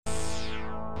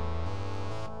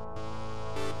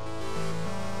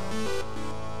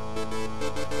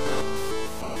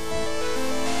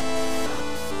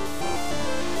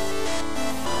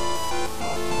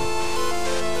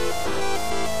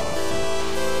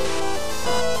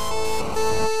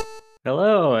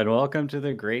Hello, and welcome to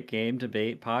the Great Game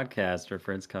Debate Podcast, where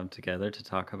friends come together to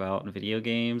talk about video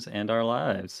games and our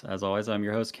lives. As always, I'm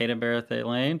your host, Caden Barrett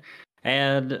Lane,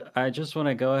 and I just want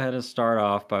to go ahead and start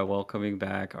off by welcoming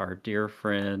back our dear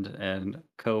friend and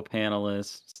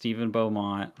co-panelist, Steven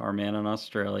Beaumont, our man in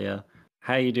Australia.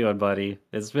 How you doing, buddy?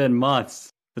 It's been months.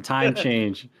 The time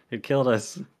change, it killed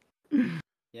us.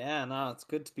 Yeah, no, it's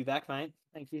good to be back, mate.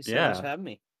 Thank you so Yeah. much for having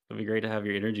me. It'd be great to have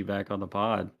your energy back on the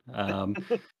pod.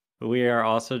 We are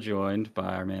also joined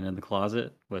by our man in the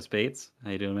closet, Wes Bates.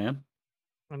 How you doing, man?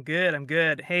 I'm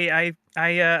good. Hey,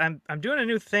 I'm doing a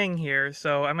new thing here,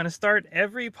 so I'm gonna start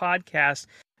every podcast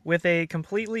with a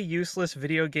completely useless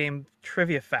video game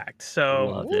trivia fact.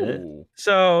 Love it.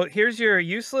 So here's your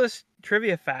useless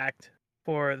trivia fact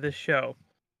for this show.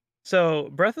 So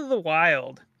Breath of the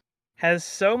Wild has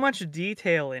so much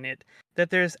detail in it that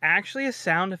there's actually a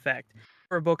sound effect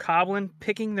for a bokoblin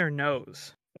picking their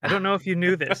nose. I don't know if you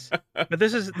knew this, but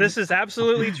this is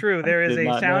absolutely true. There is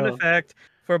a sound effect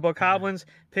for bokoblins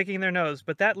picking their nose.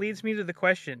 But that leads me to the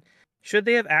question: should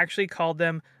they have actually called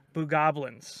them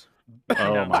bogoblins?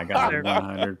 Oh my god,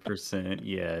 100%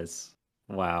 yes.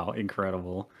 Wow,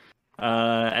 incredible.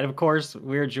 And of course,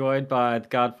 we're joined by the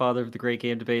godfather of the Great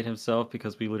Game Debate himself,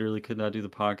 because we literally could not do the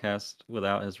podcast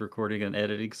without his recording and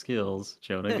editing skills,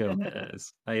 Jonah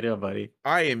Gomez. How you doing, buddy?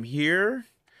 I am here,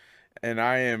 and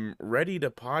I am ready to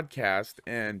podcast.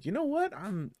 And you know what?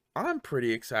 I'm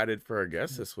pretty excited for our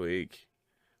guests this week.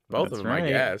 Both of them, I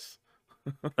guess.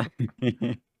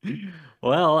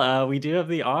 Well, we do have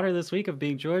the honor this week of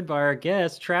being joined by our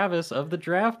guest, Travis of the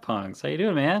Draft Punks. How you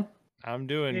doing, man? I'm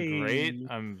doing great.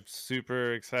 I'm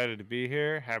super excited to be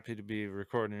here. Happy to be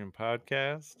recording a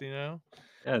podcast, Yeah,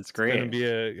 it's great. It's going to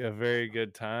be a very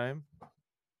good time.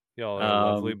 Y'all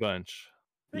are a lovely bunch.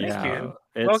 Thank you.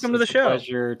 Welcome to the show. It's a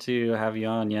pleasure to have you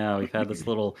on. Yeah, we've had this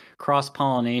little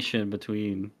cross-pollination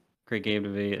between Great Game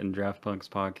Debate and Draft Punks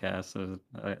podcast, so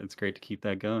it's great to keep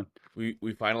that going.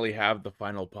 We finally have the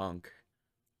final punk.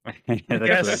 The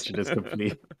collection is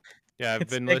complete. Yeah,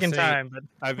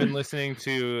 I've been listening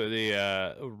to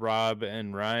the Rob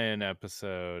and Ryan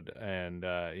episode, and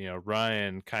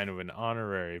Ryan kind of an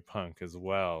honorary punk as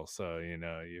well. So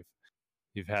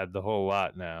you've had the whole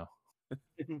lot now.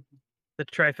 The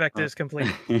trifecta is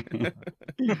complete.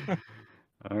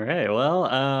 All right.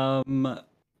 Well,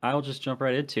 I'll just jump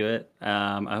right into it.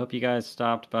 I hope you guys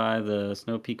stopped by the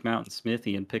Snow Peak Mountain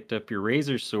Smithy and picked up your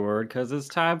razor sword, because it's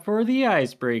time for the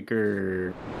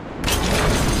icebreaker.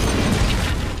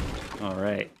 All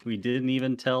right. We didn't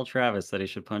even tell Travis that he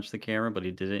should punch the camera, but he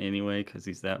did it anyway because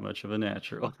he's that much of a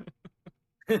natural.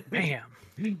 Damn.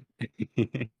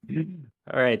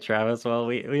 All right, Travis. Well,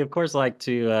 we of course like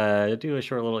to do a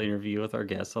short little interview with our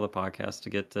guests on the podcast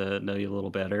to get to know you a little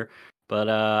better. But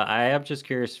I am just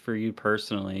curious for you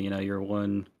personally. You're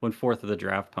one fourth of the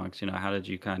Draft Punks. How did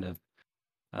you kind of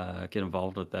get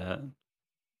involved with that?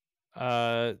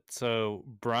 So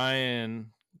Brian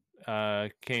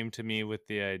came to me with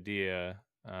the idea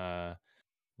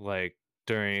like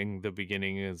during the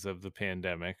beginnings of the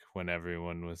pandemic, when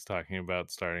everyone was talking about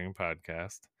starting a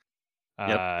podcast.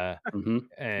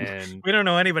 And we don't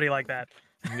know anybody like that.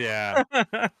 Yeah.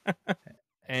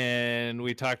 And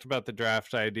we talked about the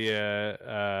draft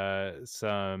idea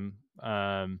some.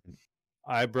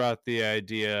 I brought the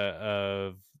idea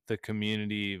of the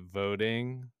community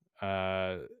voting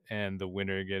and the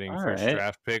winner getting first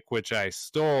draft pick, which I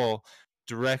stole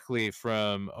directly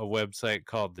from a website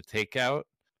called The Takeout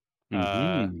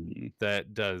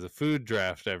that does a food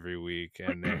draft every week,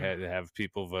 and they have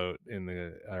people vote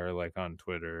on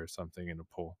Twitter or something in a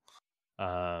poll.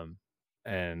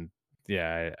 And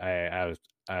yeah,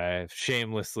 I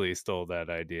shamelessly stole that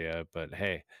idea, but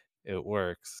hey, it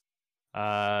works.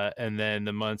 And then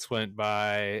the months went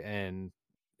by, and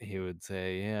he would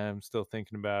say, "Yeah, I'm still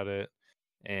thinking about it."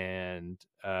 And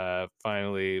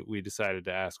finally, we decided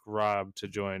to ask Rob to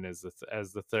join as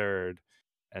the third,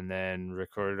 and then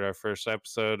recorded our first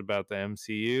episode about the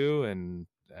MCU,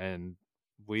 and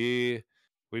we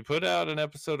put out an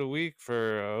episode a week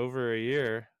for over a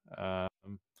year.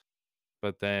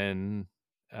 But then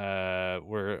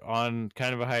we're on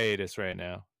kind of a hiatus right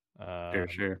now.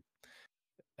 Sure.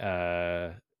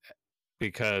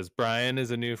 Because Brian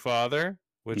is a new father,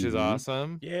 which is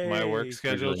awesome. Yay. My work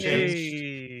schedule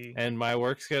changed, and my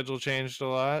work schedule changed a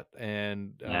lot,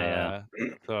 and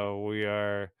so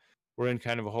we're in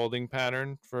kind of a holding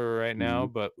pattern for right now.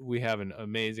 But we have an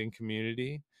amazing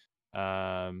community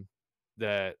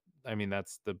that I mean,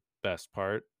 that's the best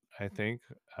part, I think,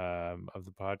 of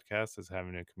the podcast, is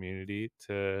having a community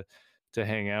to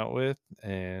hang out with.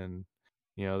 And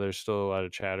there's still a lot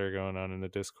of chatter going on in the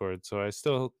Discord, so I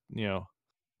still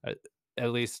I,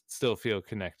 at least still feel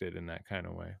connected in that kind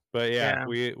of way. But yeah,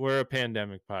 Yeah. we're a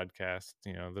pandemic podcast,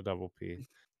 the double P.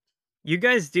 You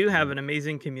guys do have Mhm. an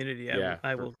amazing community. Yeah,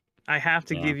 I have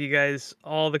to Yeah. give you guys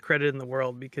all the credit in the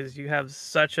world, because you have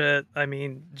such a,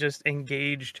 just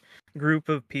engaged group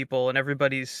of people, and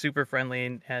everybody's super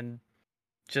friendly and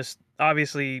just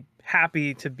obviously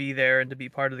happy to be there and to be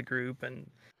part of the group, and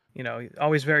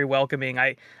always very welcoming.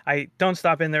 I don't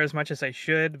stop in there as much as I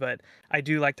should, but I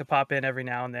do like to pop in every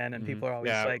now and then, and Mhm. people are always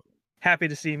Yeah. like happy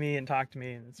to see me and talk to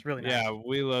me, and it's really nice. Yeah,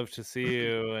 we love to see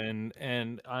you,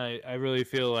 and I really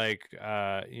feel like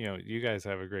you guys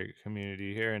have a great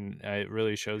community here, and it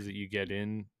really shows that you get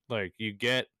in, like, you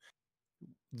get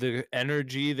the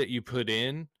energy that you put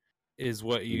in is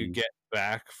what you Mhm. get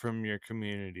back from your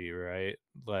community, right?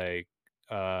 Like,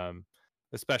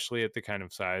 especially at the kind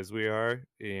of size we are,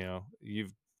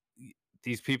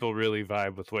 these people really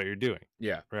vibe with what you're doing,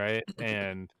 yeah, right?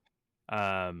 And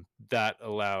that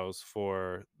allows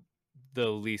for the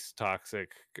least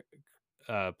toxic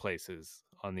places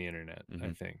on the internet, I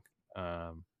Mhm. think.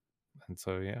 And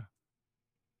so yeah.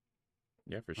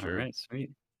 for All sure. right,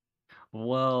 sweet.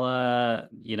 Well,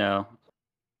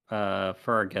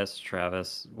 for our guest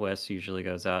Travis, Wes usually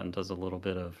goes out and does a little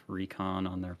bit of recon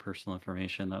on their personal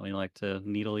information that we like to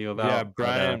needle you Yeah, about.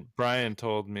 But Brian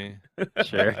told me,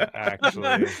 sure,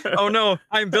 actually. Oh no,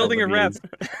 I'm building the a rep.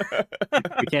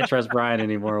 beans. We can't trust Brian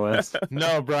anymore, Wes.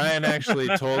 No, Brian actually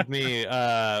told me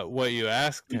what you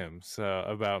asked him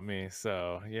about me,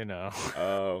 so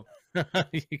Oh,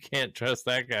 you can't trust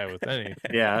that guy with anything.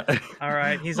 Yeah. All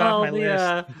right, he's off my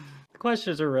list. The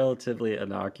questions are relatively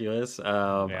innocuous.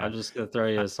 Yeah. I'm just gonna throw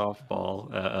you a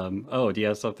softball. Do you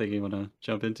have something you want to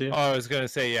jump into? Oh, I was gonna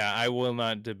say, yeah, I will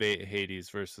not debate Hades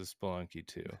versus Spelunky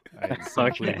 2. I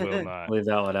simply Okay. will not. Leave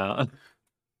that one out.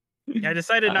 Yeah, I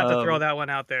decided not to throw Um, that one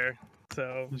out there.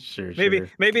 So Sure, maybe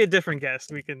sure. a different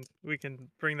guest. We can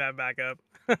bring that back up.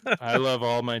 I love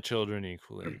all my children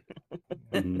equally.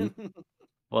 Mhm.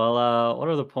 Well, one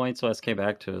of the points Wes came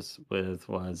back to us with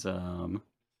was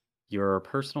your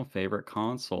personal favorite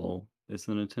console is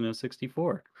the Nintendo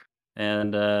 64.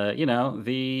 And,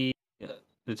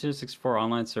 Nintendo 64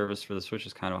 online service for the Switch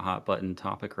is kind of a hot button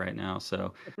topic right now.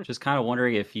 So just kind of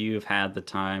wondering if you've had the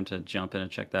time to jump in and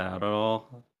check that out at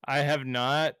all. I have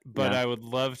not, but Yeah. I would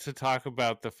love to talk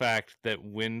about the fact that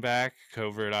Winback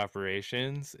Covert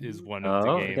Operations is one of the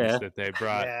Oh, games okay. that they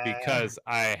brought, Yeah. because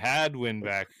I had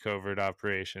Winback Covert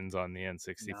Operations on the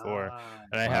N64, Nice.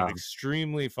 and I have Wow.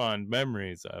 extremely fond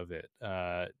memories of it.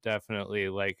 Definitely,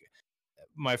 like,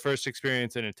 my first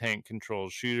experience in a tank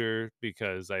controlled shooter,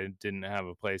 because I didn't have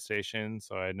a PlayStation,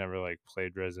 so I had never like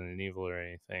played Resident Evil or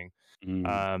anything.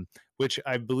 Mm, Which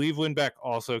I believe Winback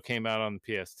also came out on the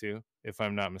PS2, if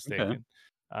I'm not okay. mistaken.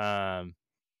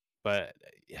 But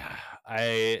yeah,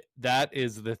 that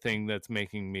is the thing that's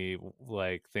making me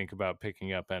like think about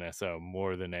picking up NSO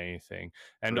more than anything.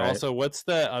 And Right. also, what's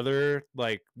the other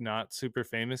like not super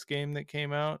famous game that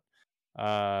came out?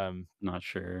 Not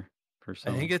sure, I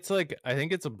personally.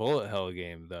 think it's a bullet hell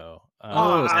game though.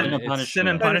 Oh, Sin and and it's Sin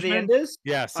and Punishment. Son of the Punishment. Enders?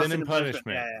 yeah, Oh, Sin and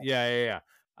Punishment. Yeah.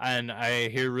 And I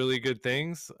hear really good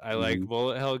things. I like Mhm.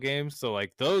 bullet hell games, so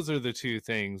like those are the two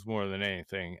things more than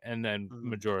anything. And then Mhm.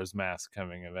 Majora's Mask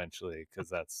coming eventually, because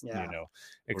that's Yeah. Of course.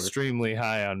 extremely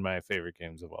high on my favorite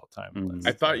games of all time Mhm. list.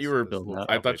 I thought you were. Build we'll that.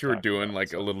 I probably thought you were talk doing about, like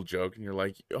so. a little joke, and you're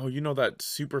like, "Oh, you know that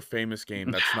super famous game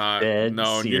that's not Dead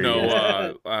known. You serious.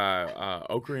 know,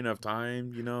 Ocarina of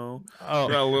Time. You know, Oh,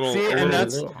 got a little, see, a and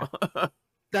little.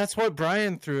 that's what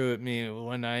Brian threw at me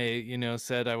when I,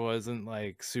 said I wasn't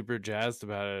like super jazzed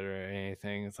about it or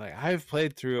anything. It's like, I've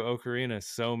played through Ocarina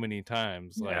so many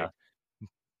times. Yeah. Like,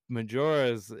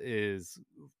 Majora's is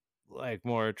like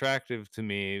more attractive to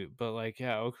me, but like,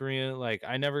 yeah, Ocarina, like,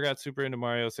 I never got super into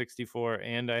Mario 64,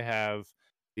 and I have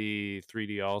the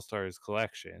 3D All Stars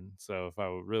collection. So if I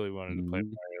really wanted to play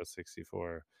Mhm. Mario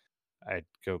 64, I'd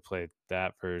go play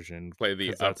that version, Play the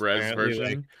because that's up-res apparently like,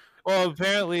 version. well,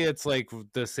 apparently it's like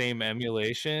the same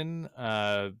emulation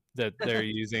that they're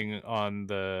using on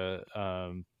the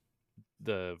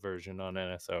version on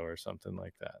NSO or something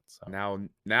like that. So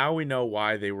Now we know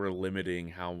why they were limiting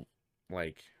how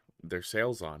like their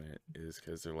sales on it is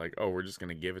because they're like, oh, we're just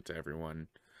gonna give it to everyone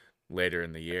later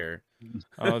in the year.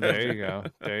 oh, there you go.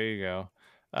 There you go.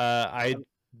 I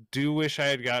do wish I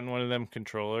had gotten one of them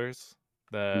controllers,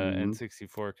 the Mhm.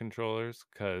 N64 controllers,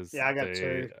 because Yeah, I got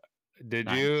two. did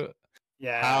Nice. you?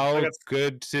 Yeah. How I got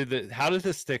good how do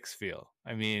the sticks feel?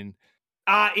 I mean,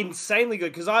 Insanely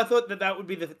good, because I thought that would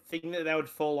be the thing that they would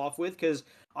fall off with, because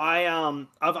I've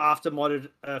aftermodded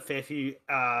a fair few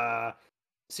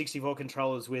 64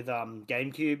 controllers with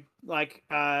GameCube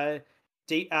analog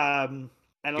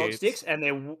Gates. sticks, and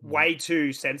they're way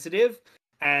too sensitive,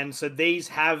 and so these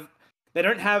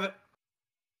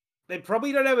they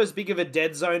probably don't have as big of a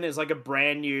dead zone as like a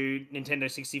brand new Nintendo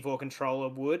 64 controller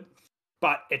would,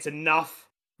 but it's enough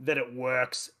that it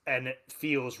works and it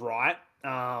feels right.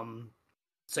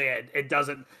 So yeah, it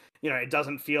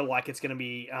doesn't feel like it's going to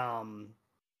be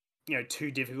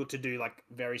too difficult to do like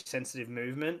very sensitive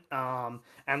movement.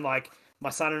 And like my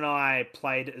son and I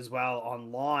played as well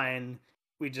online.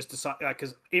 We just decided,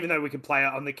 because even though we could play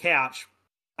it on the couch,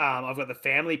 I've got the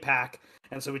family pack,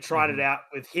 and so we tried it out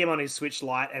with him on his Switch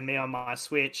Lite and me on my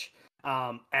Switch.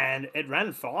 And it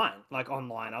ran fine, like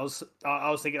online. I was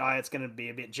thinking, it's going to be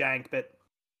a bit jank, but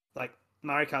like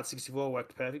Mario Kart 64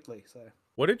 worked perfectly. So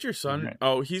What did your son?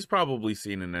 Oh, he's probably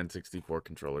seen an N64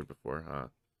 controller before, huh?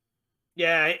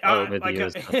 Yeah,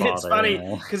 it's funny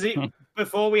because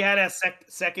before we had our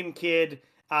second kid,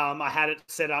 I had it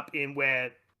set up in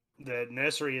where the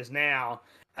nursery is now,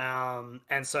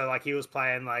 and so like he was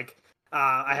playing like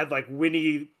I had like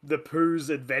Winnie the Pooh's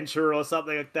Adventure or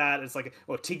something like that. It's like,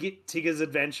 or Tigger's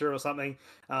Adventure or something,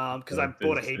 because I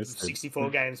bought a heap of 64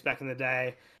 games back in the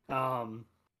day.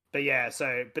 But yeah,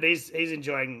 but he's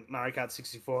enjoying Mario Kart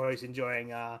 64. He's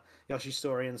enjoying Yoshi's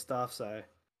Story and stuff. So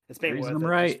it's been worth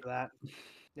it just for that.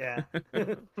 Yeah.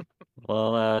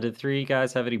 Well, did three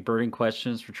guys have any burning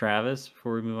questions for Travis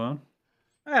before we move on?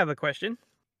 I have a question.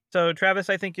 So Travis,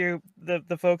 I think you're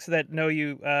the folks that know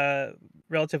you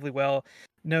relatively well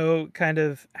know kind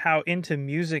of how into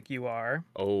music you are.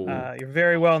 You're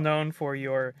very well known for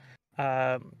your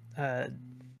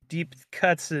deep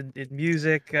cuts in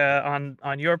music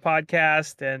on your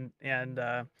podcast, and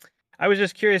I was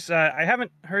just curious. I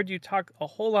haven't heard you talk a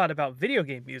whole lot about video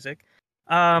game music,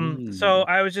 so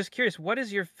I was just curious. What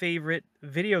is your favorite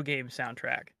video game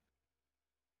soundtrack?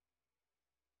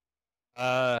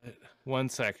 1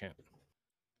 second.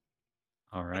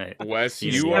 All right, Wes,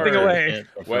 He's stepping away.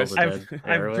 Wes, I've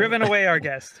driven away our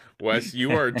guest. Wes,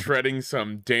 you are treading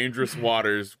some dangerous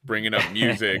waters, bringing up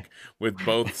music with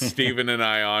both Steven and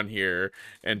I on here,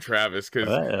 and Travis,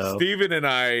 because Steven and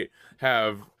I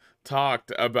have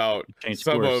talked about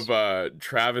some of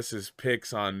Travis's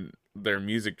picks on their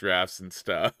music drafts and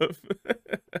stuff. This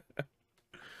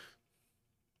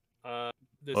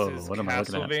is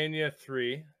Castlevania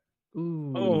 3.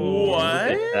 Ooh,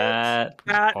 what? That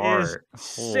is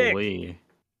sick. Holy.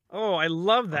 Oh, I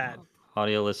love that.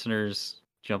 Audio listeners,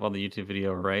 jump on the YouTube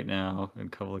video right now and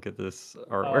come look at this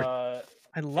artwork.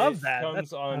 I love that. It comes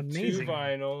That's on amazing. 2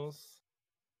 vinyls.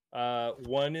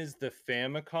 One is the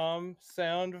Famicom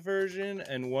sound version,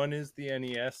 and one is the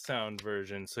NES sound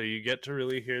version. So you get to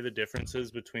really hear the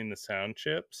differences between the sound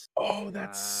chips. Oh,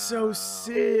 that's so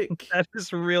sick. That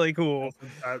is really cool.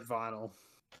 That's vinyl.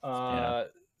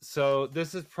 So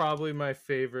this is probably my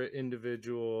favorite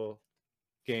individual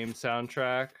game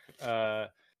soundtrack.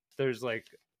 There's like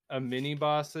a Mini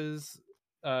Bosses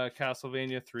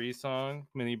Castlevania 3 song.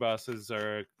 Mini Bosses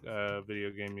are a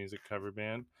video game music cover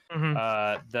band.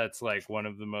 That's like one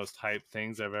of the most hyped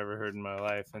things I've ever heard in my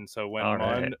life. And so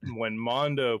when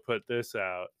Mondo put this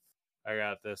out, I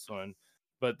got this one.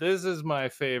 But this is my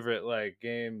favorite like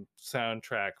game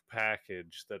soundtrack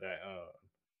package that I own.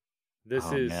 This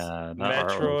is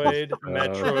Metroid,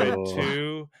 Metroid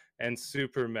 2, and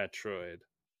Super Metroid.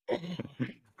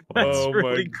 That's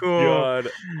really cool. God.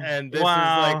 And this is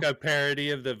like a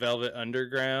parody of the Velvet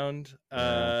Underground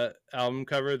album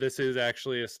cover. This is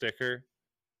actually a sticker.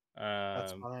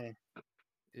 That's funny.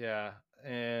 Yeah,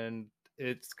 and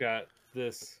it's got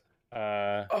this.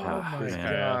 Oh my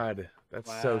god,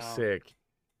 that's so sick.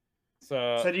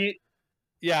 So do you?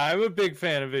 Yeah, I'm a big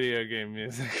fan of video game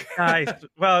music. Nice.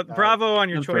 Well, bravo on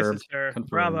your choices, sir.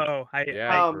 Bravo. I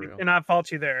cannot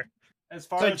fault you there. As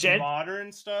far as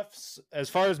modern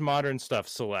stuff,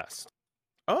 Celeste.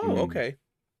 Oh, okay.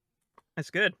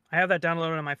 That's good. I have that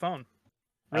downloaded on my phone.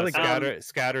 Really good.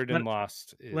 Scattered and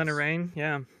Lost. Lena Rain,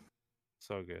 yeah.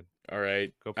 So good. All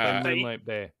right. Go play Moonlight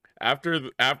Bay. After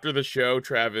the show,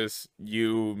 Travis,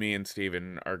 you, me, and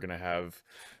Steven are gonna have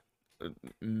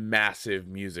massive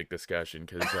music discussion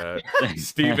because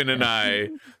Steven and I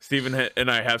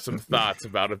have some thoughts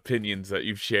about opinions that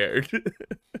you've shared.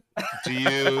 Do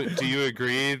you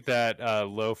agree that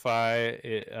lo-fi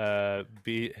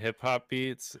hip hop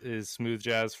beats is smooth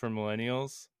jazz for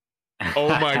millennials? Oh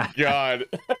my god.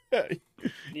 Yeah,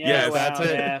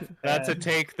 Yes, that's a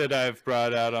take that I've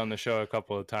brought out on the show a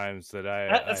couple of times.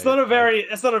 That's not a very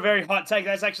hot take.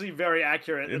 That's actually very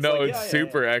accurate. It's no, like, it's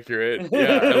super accurate.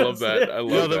 Yeah, I love that. I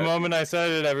love the that. moment I said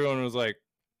it, everyone was like,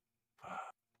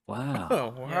 Wow.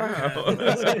 Oh wow. Yeah.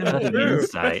 That's kind of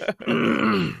insight.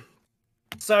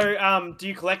 So, do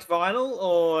you collect vinyl,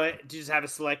 or do you just have a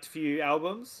select few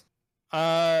albums?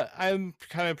 I'm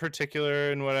kind of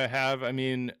particular in what I have. I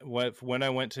mean, when I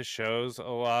went to shows a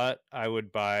lot, I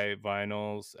would buy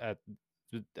vinyls at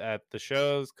the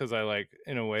shows because I like,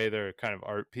 in a way, they're kind of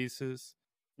art pieces.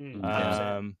 And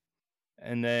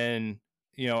then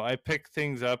I pick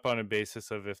things up on a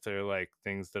basis of if they're like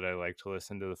things that I like to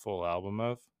listen to the full album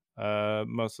of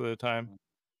most of the time.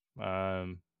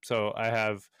 So I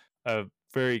have a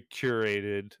very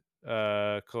curated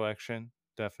collection,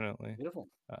 definitely. Beautiful.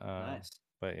 Nice.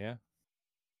 But yeah,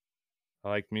 I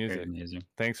like music. Amazing.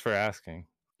 Thanks for asking.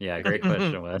 Yeah, great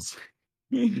question, Wes.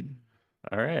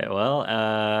 All right. Well,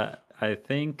 I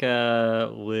think I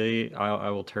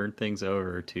will turn things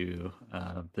over to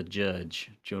the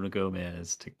judge, Jonah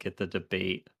Gomez, to get the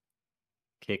debate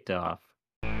kicked off.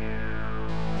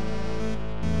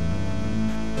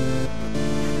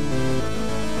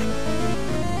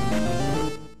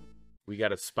 We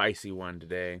got a spicy one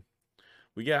today.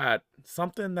 We got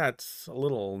something that's a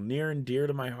little near and dear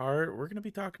to my heart. We're going to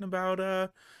be talking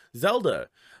about Zelda,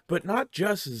 but not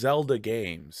just Zelda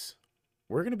games.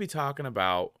 We're going to be talking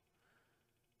about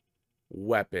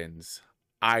weapons,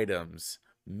 items,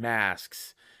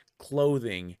 masks,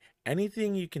 clothing,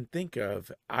 anything you can think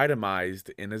of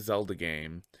itemized in a Zelda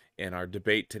game in our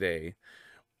debate today.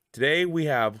 Today we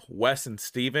have Wes and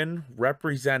Steven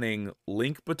representing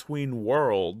Link Between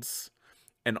Worlds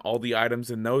and all the items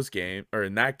in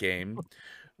that game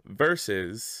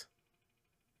versus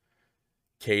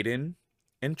Caden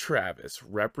and Travis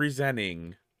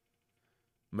representing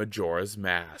Majora's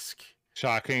Mask.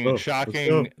 Shocking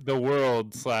the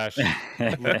world /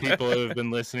 the people who have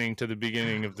been listening to the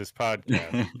beginning of this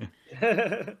podcast.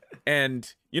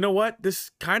 And you know what? This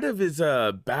kind of is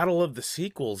a battle of the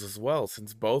sequels as well,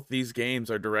 since both these games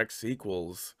are direct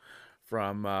sequels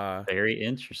from Very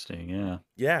interesting, yeah.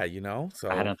 Yeah, so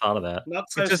I hadn't thought of that.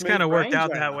 It just kind of worked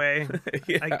out that way.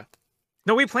 yeah.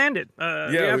 No, we planned it. We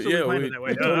planned it that way.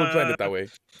 We totally planned it that way.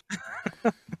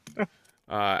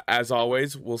 As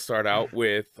always, we'll start out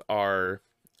with our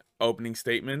opening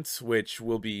statements, which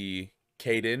will be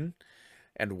Caden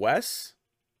and Wes,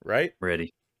 right?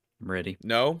 Ready. I'm ready.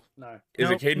 No? No. Is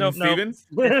it Caden and Steven?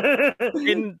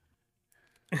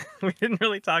 We didn't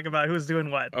really talk about who's doing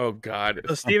what. Oh, God.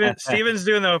 So Steven's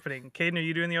doing the opening. Caden, are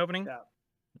you doing the opening? Yeah.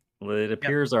 Well, it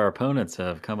appears our opponents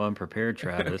have come unprepared,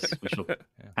 Travis. We shall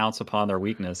pounce upon their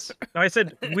weakness. No, I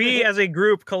said we as a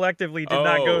group collectively did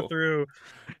not go through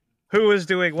who was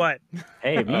doing what.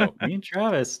 Hey, me and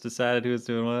Travis decided who was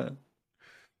doing what.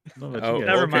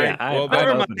 Never mind. I'm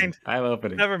opening.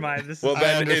 Never mind.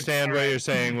 I understand what you're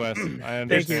saying, Wes. I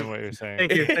understand what you're saying.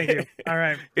 Thank you. All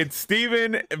right. It's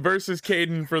Steven versus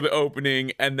Caden for the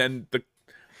opening, and then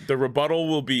the rebuttal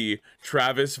will be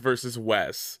Travis versus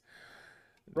Wes.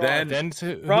 Then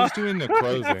who's doing the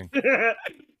closing?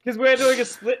 Because we're doing a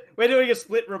split. We're doing a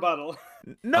split rebuttal.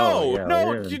 No,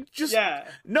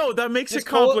 that makes it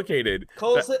complicated.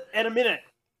 Call us at a minute.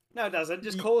 No, it doesn't.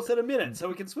 Just call us at a minute so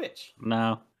we can switch.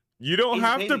 No. You don't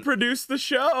have to produce the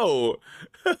show.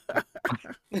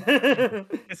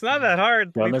 It's not that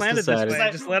hard. We planned it this way.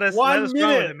 Just let us run with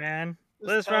it, man.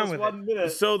 Let us run with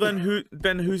it. So then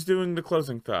who's doing the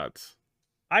closing thoughts?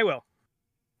 I will.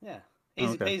 Yeah.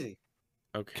 Easy peasy.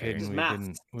 Okay. We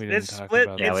didn't talk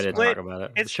about that. Yeah, we didn't talk about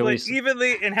it. It's split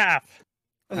evenly in half.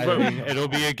 I mean, it'll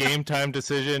be a game time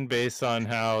decision based on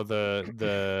how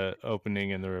the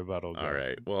opening and the rebuttal go. All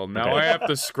right. Well, now I have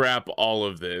to scrap all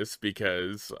of this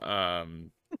because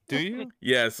do you?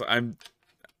 Yes,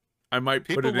 I might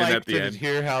put it in at the end.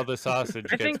 Hear how the sausage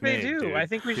gets made. I think they do. Dude. I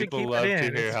think we should keep love it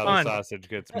in. to hear It's how fun. the sausage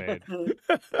gets made.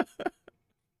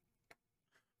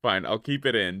 Fine, I'll keep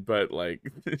it in, but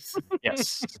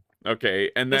Yes. Okay,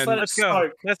 and then Let's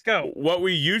go. What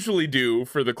we usually do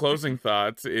for the closing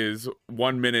thoughts is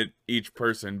 1 minute each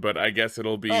person, but I guess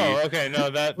it'll be. Oh, okay. No,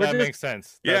 that makes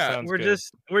sense. We're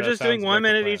just doing 1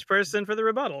 minute each person for the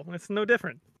rebuttal. It's no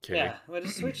different. Okay. Yeah, we're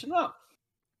just switching up.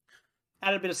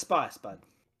 Add a bit of spice, bud.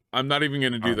 I'm not even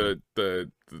gonna do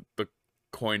the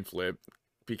coin flip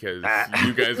because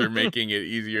you guys are making it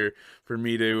easier for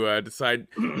me to decide.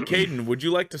 Caden, would you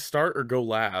like to start or go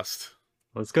last?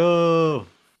 Let's go.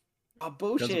 Oh,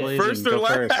 bullshit. First or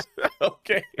last?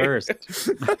 Okay. First.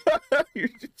 You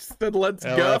just said let's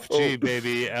LFG, go.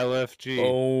 baby. LFG.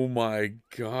 Oh my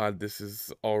god, this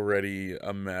is already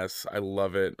a mess. I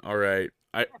love it. All right.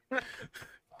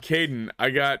 Caden,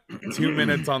 I got 2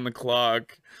 minutes on the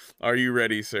clock. Are you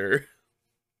ready, sir?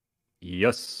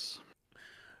 Yes.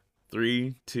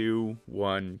 3, 2,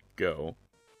 1, go.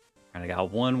 And I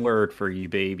got one word for you,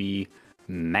 baby.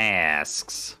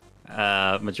 Masks.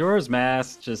 Majora's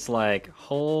Mask, just like,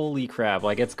 holy crap.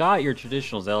 Like, it's got your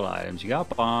traditional Zelda items. You got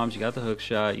bombs, you got the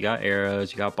hookshot, you got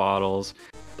arrows, you got bottles,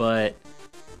 but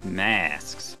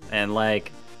masks. And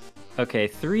like, okay,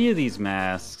 3 of these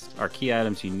masks are key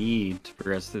items you need to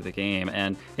progress through the game.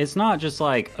 And it's not just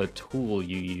like a tool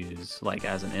you use, like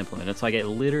as an implement. It's like it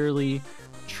literally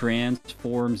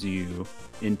transforms you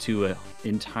into an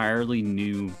entirely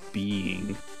new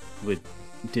being with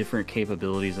different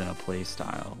capabilities and a play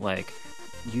style. Like,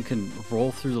 you can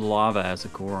roll through the lava as a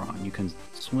Goron, you can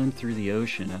swim through the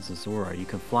ocean as a Zora, you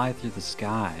can fly through the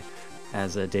sky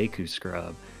as a Deku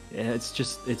Scrub.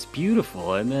 It's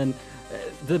beautiful. And then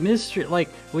the mystery, like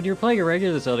when you're playing a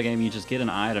regular Zelda game, you just get an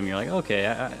item, you're like, okay,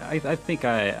 I think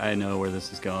I know where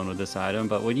this is going with this item.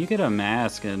 But when you get a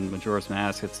mask in Majora's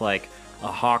Mask, it's like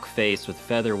a hawk face with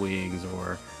feather wings,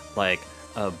 or like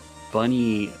a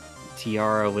bunny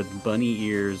tiara with bunny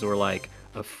ears, or like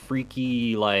a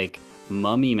freaky like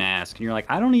mummy mask, and you're like,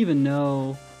 I don't even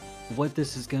know what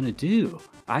this is gonna do.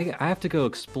 I have to go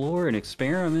explore and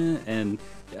experiment, and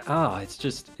it's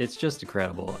just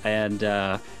incredible. And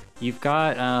you've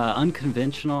got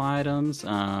unconventional items.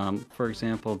 For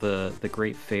example, the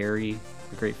Great Fairy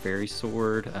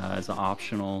sword is an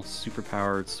optional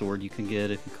superpowered sword you can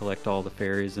get if you collect all the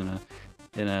fairies in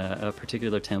a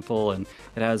particular temple, and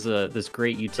it has this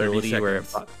great utility where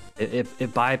it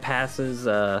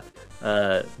bypasses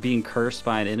being cursed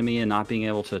by an enemy and not being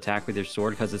able to attack with your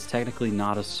sword, because it's technically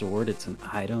not a sword, it's an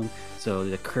item, so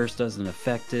the curse doesn't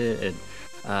affect it. And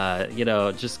you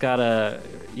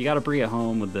gotta bring it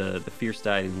home with the Fierce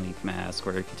Dieting Link mask,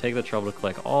 where if you take the trouble to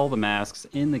collect all the masks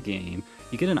in the game,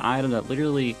 you get an item that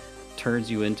literally turns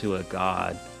you into a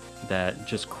god that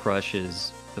just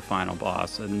crushes the final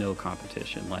boss and no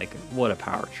competition. Like, what a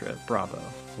power trip. Bravo.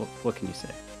 What can you say?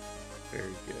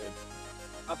 Very good.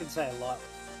 I can say a lot.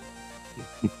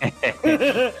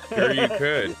 Sure you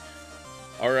could.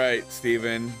 All right,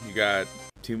 Steven, you got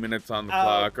 2 minutes on the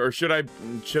clock. Or should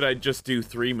I just do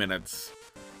 3 minutes?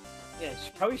 Yeah,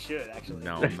 you probably should, actually.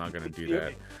 No, I'm not going to do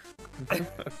that.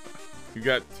 You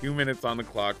got 2 minutes on the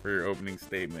clock for your opening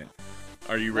statement.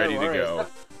 Are you ready to go?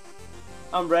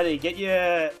 I'm ready. Get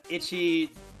your itchy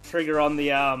trigger on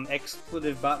the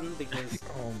expletive button, because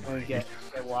we get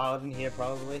wild in here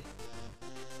probably.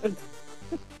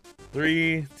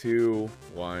 3, 2,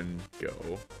 1,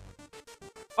 go.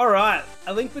 Alright,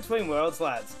 A Link Between Worlds,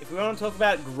 lads. If we want to talk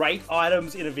about great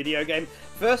items in a video game,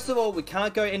 first of all, we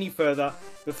can't go any further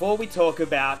before we talk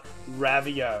about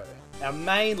Ravio, our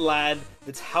main lad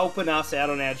that's helping us out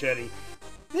on our journey.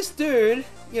 This dude,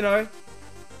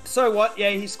 so what?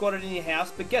 Yeah, he squatted in your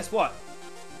house, but guess what?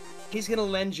 He's going to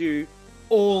lend you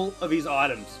all of his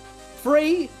items,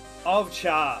 free of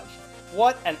charge.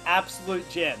 What an absolute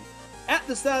gem. At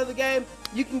the start of the game,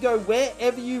 you can go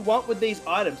wherever you want with these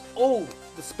items. All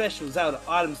the special Zelda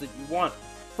items that you want,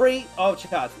 free of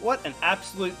charge. What an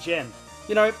absolute gem.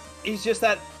 He's just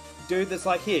that dude that's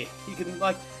like, here, you can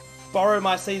borrow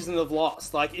my Season of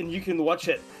Lost, and you can watch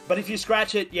it. But if you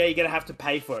scratch it, yeah, you're going to have to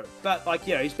pay for it. But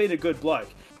he's been a good bloke.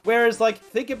 Whereas,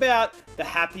 think about the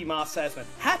Happy Mask Salesman.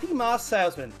 Happy Mask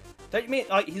Salesman, don't you mean,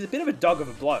 he's a bit of a dog of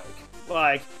a bloke.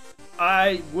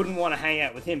 I wouldn't want to hang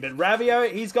out with him. But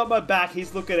Ravio, he's got my back,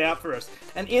 he's looking out for us.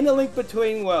 And in A Link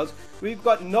Between Worlds, we've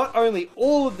got not only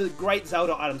all of the great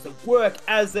Zelda items that work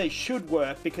as they should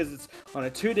work, because it's on a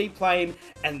 2D plane,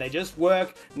 and they just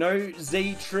work, no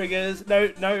Z triggers,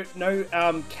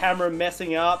 no camera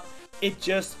messing up, it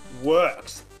just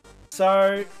works.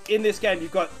 So, in this game,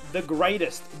 you've got the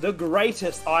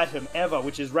greatest item ever,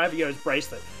 which is Ravio's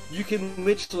bracelet. You can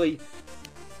literally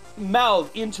meld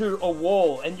into a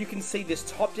wall, and you can see this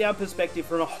top-down perspective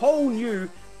from a whole new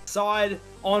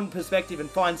side-on perspective and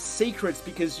find secrets,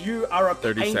 because you are a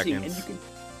 30 painting, seconds. and you can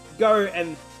go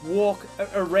and walk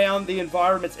around the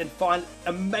environments and find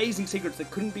amazing secrets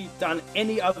that couldn't be done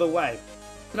any other way.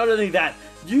 Not only that,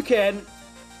 you can...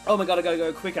 Oh my god, I gotta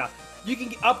go quicker. You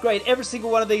can upgrade every single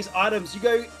one of these items. You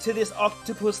go to this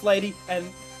octopus lady, and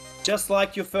just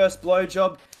like your first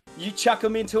blowjob, you chuck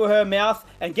them into her mouth,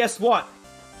 and guess what?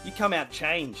 You come out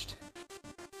changed.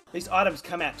 These items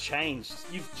come out changed.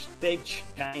 They've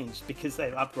changed because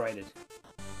they've upgraded.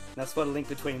 That's what A Link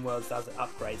Between Worlds does. It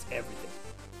upgrades everything.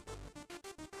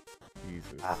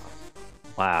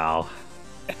 Wow.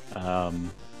 I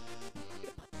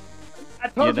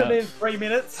told you in 3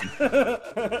 minutes.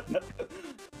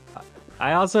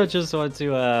 I also just want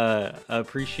to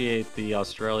appreciate the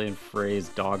Australian phrase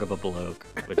 "dog of a bloke,"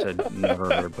 which I'd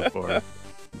never heard before.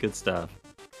 Good stuff.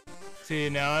 See,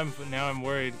 now I'm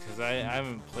worried because I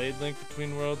haven't played Link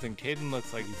Between Worlds, and Caden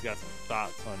looks like he's got some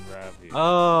thoughts on Ravi.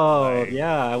 Oh,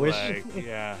 yeah, I wish.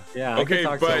 Yeah. Yeah. Okay,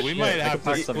 but we might have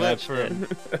to split for.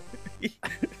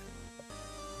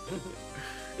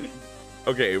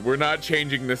 Okay, we're not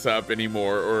changing this up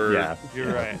anymore. Or Yeah,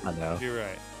 You're right. I know. You're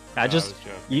right. I No, just was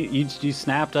joking. you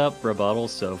snapped up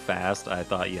rebuttals so fast. I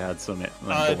thought you had some.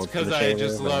 It's because I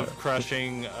just love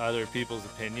crushing other people's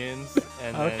opinions,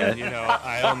 and then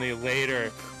I only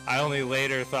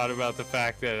later thought about the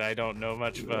fact that I don't know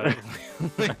much about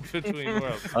Link Between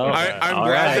Worlds. Oh, I'm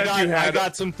glad that you had. I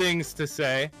got some things to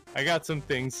say.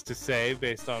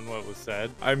 Based on what was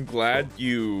said. I'm glad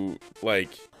you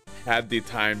had the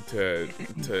time to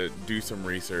do some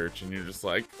research, and you're just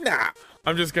like, nah,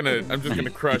 I'm just gonna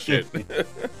crush it.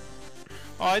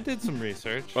 Oh, I did some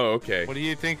research. Oh, okay. What do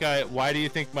you think? Why do you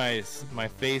think my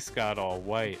face got all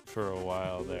white for a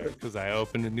while there? Because I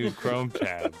opened a new Chrome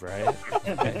tab, right?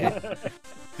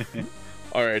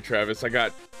 All right, Travis, I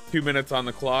got 2 minutes on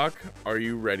the clock. Are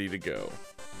you ready to go?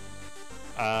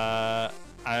 I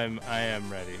am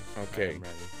ready. Okay. I am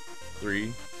ready.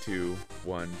 3, 2,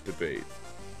 1, debate.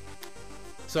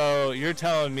 So you're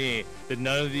telling me that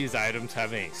none of these items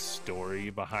have any story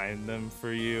behind them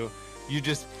for you? You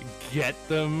just get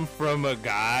them from a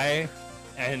guy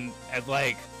and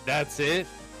that's it?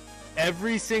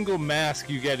 Every single mask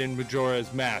you get in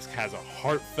Majora's Mask has a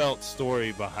heartfelt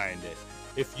story behind it.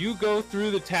 If you go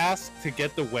through the task to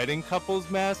get the wedding couple's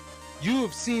mask, you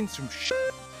have seen some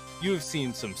shit, you have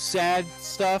seen some sad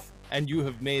stuff, and you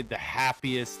have made the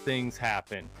happiest things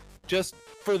happen. Just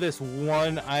for this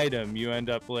one item, you end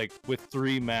up with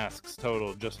 3 masks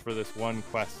total just for this one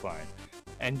quest line.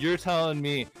 And you're telling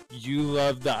me you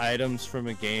love the items from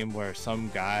a game where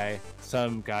some guy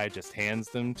just hands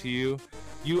them to you?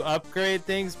 You upgrade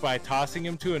things by tossing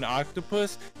him to an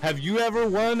octopus? Have you ever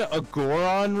won a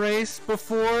Goron race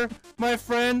before, my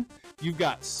friend? You've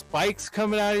got spikes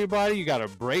coming out of your body. You gotta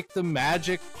break the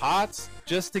magic pots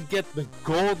just to get the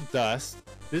gold dust.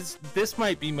 This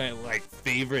might be my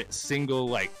favorite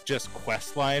single just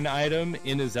questline item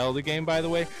in a Zelda game, by the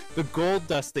way. The gold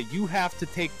dust that you have to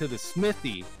take to the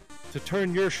smithy to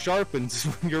turn your sharpened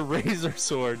your razor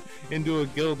sword into a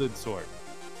gilded sword.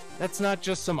 That's not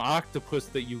just some octopus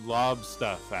that you lob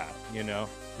stuff at,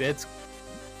 It's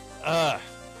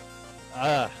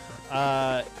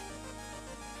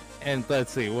and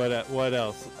let's see what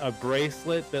else. A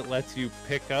bracelet that lets you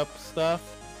pick up stuff.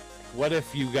 What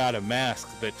if you got a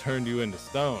mask that turned you into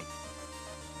stone?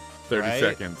 30 right?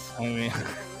 seconds. I mean,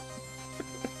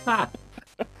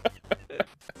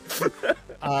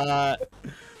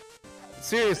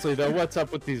 seriously though, what's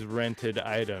up with these rented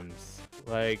items?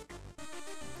 It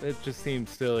just seems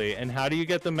silly. And how do you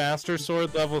get the Master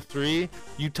Sword level 3?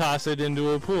 You toss it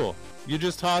into a pool. You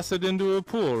just toss it into a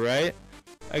pool, right?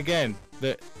 Again,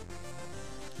 that's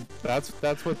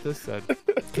what this said.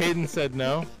 Caden said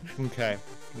no? Okay.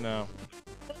 No.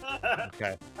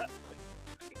 Okay.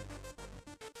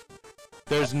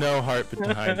 There's no heart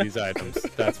behind these items.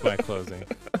 That's my closing.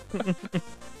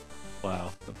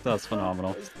 Wow, that's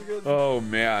phenomenal. Oh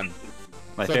man.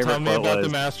 My so favorite tell me quote about was,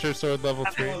 the Master Sword level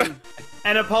 3.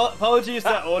 And apologies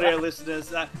to audio listeners.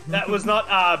 That was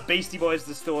not Beastie Boys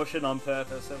distortion on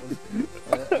purpose.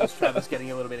 It was Travis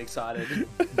getting a little bit excited.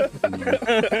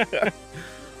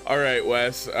 All right,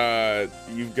 Wes.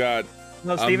 You've got.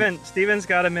 No, Steven's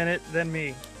got a minute, then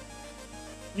me.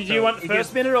 Do you want the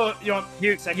first minute or you want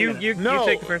second minute? You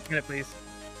take the first minute, please.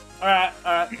 All right.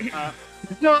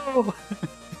 no.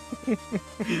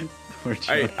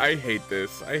 I hate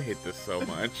this. I hate this so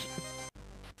much.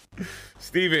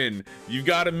 Steven, you've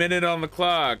got a minute on the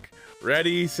clock.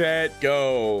 Ready, set,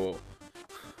 go.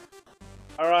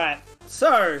 All right.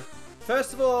 So,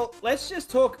 first of all, let's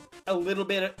just talk a little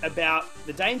bit about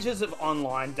the dangers of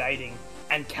online dating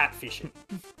and catfishing.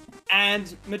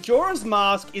 And Majora's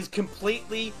Mask is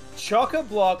completely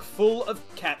chock-a-block full of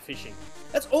catfishing.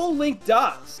 That's all Link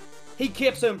does. He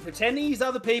keeps on pretending he's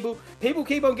other people. People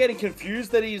keep on getting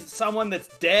confused that he's someone that's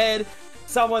dead.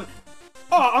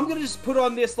 I'm gonna just put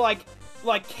on this like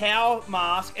cow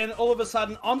mask, and all of a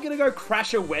sudden I'm gonna go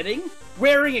crash a wedding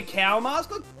wearing a cow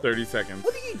mask. 30 seconds.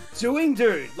 What are you doing,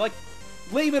 dude?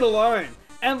 Leave it alone.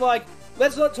 And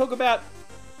let's not talk about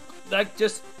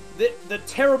just the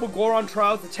terrible Goron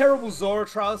trials, the terrible Zora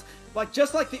trials.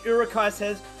 Just like the Urukai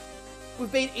says,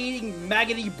 We've been eating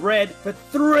maggoty bread for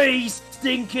 3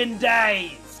 stinking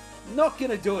days. Not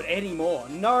gonna do it anymore.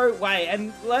 No way.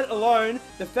 And let alone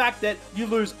the fact that you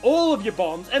lose all of your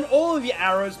bombs and all of your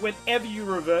arrows whenever you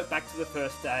revert back to the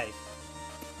first day.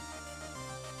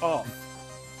 Oh.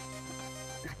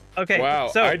 Okay. Wow.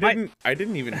 So I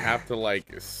didn't even have to like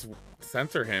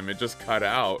censor him. It just cut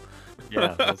out.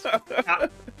 Yeah. That's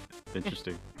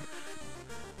interesting.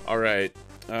 All right.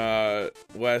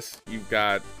 Wes, you've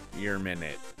got your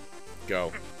minute.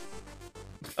 Go.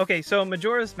 Okay, so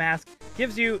Majora's Mask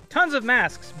gives you tons of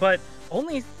masks, but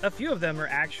only a few of them are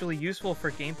actually useful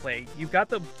for gameplay. You've got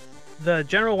the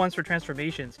general ones for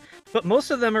transformations, but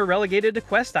most of them are relegated to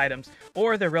quest items,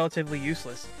 or they're relatively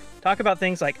useless. Talk about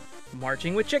things like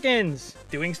marching with chickens,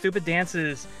 doing stupid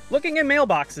dances, looking in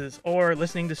mailboxes, or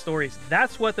listening to stories.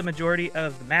 That's what the majority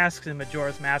of the masks in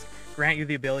Majora's Mask grant you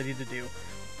the ability to do.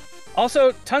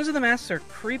 Also, tons of the masks are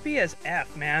creepy as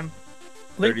F, man.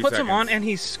 Link puts them on and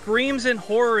he screams in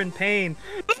horror and pain.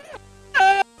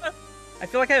 I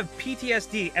feel like I have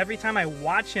PTSD every time I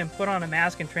watch him put on a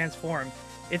mask and transform.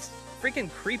 It's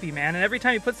freaking creepy, man. And every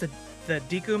time he puts the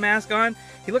Deku mask on,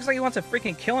 he looks like he wants to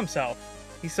freaking kill himself.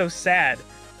 He's so sad.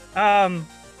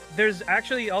 There's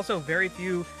actually also very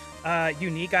few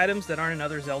unique items that aren't in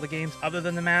other Zelda games other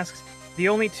than the masks. The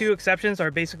only 2 exceptions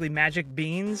are basically magic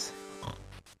beans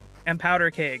and powder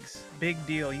kegs. Big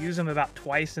deal. Use them about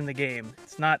twice in the game.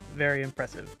 It's not very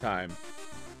impressive. Time.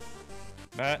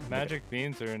 Magic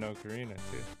beans are in Ocarina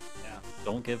too. Yeah.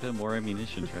 Don't give him more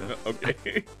ammunition, Trev.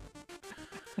 Okay.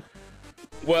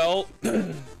 Well,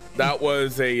 that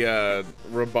was a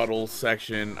rebuttal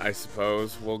section, I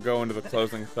suppose. We'll go into the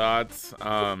closing thoughts.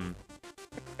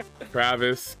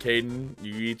 Travis, Caden,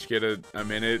 you each get a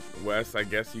minute. Wes, I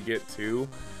guess you get 2.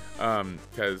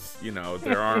 Because, you know,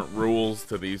 there aren't rules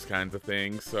to these kinds of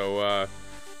things. So,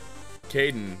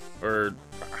 Caden, or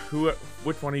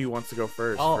which one of you wants to go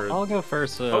first? I'll go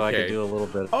first so I can do a little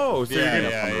bit. Oh, so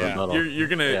yeah. You're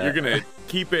gonna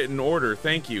keep it in order.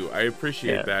 Thank you. I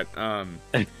appreciate that.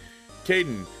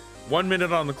 Caden, 1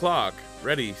 minute on the clock.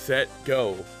 Ready, set,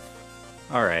 go.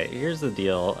 All right, here's the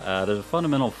deal. There's a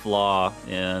fundamental flaw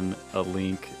in a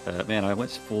Link. Man, I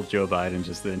went full Joe Biden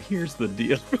just then. Here's the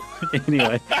deal.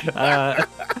 Anyway,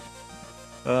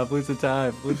 lose the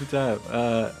time.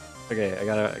 Okay, I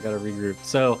gotta regroup.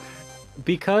 So,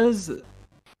 because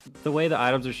the way the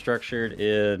items are structured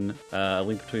in A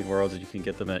Link Between Worlds, is you can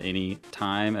get them at any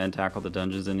time and tackle the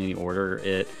dungeons in any order.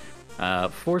 It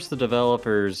forced the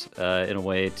developers in a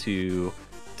way to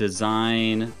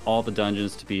design all the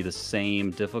dungeons to be the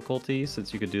same difficulty,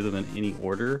 since you could do them in any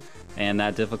order, and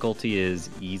that difficulty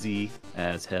is easy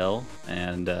as hell,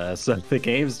 and so the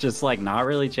game's just like not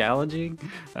really challenging,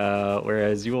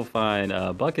 whereas you will find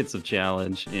buckets of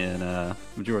challenge in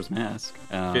Majora's Mask.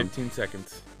 15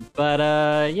 seconds. But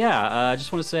I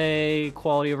just want to say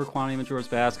quality over quantity in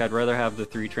Majora's Mask. I'd rather have the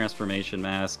 3 transformation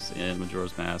masks in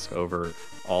Majora's Mask over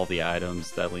all the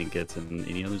items that Link gets in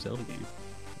any other Zelda game.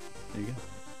 There you go.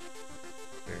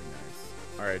 Very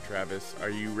nice. All right, Travis, are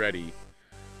you ready?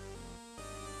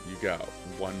 You go.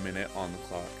 1 minute on the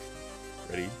clock.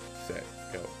 Ready, set,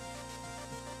 go.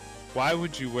 Why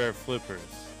would you wear flippers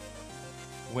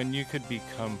when you could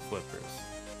become flippers?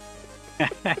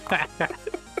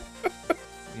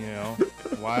 You know,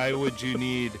 why would you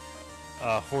need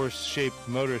a horse-shaped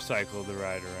motorcycle to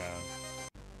ride around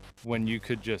when you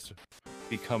could just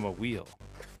become a wheel?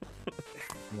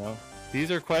 You know? These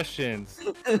are questions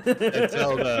that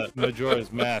Zelda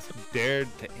Majora's Mask dared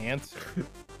to answer.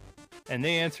 And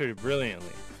they answered it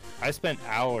brilliantly. I spent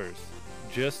hours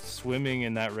just swimming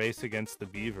in that race against the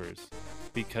beavers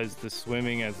because the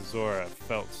swimming as Azur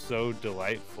felt so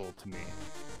delightful to me.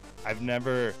 I've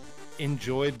never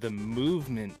enjoyed the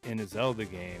movement in a Zelda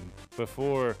game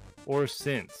before or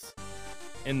since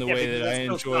in the way that I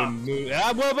enjoy moving.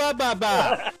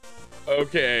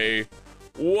 Okay.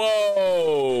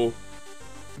 Whoa.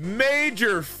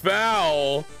 Major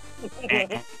foul.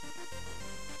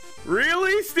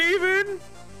 Really, Steven?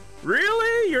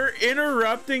 Really? You're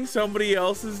interrupting somebody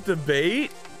else's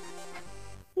debate?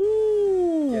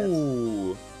 Ooh.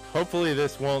 Yes. Hopefully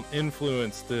this won't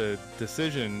influence the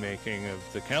decision making of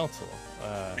the council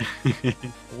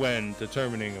when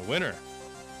determining a winner.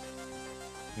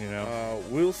 You know?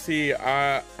 We'll see.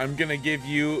 I'm gonna give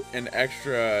you an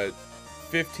extra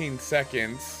 15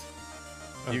 seconds.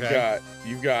 Okay.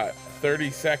 You've got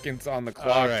 30 seconds on the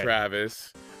clock, right.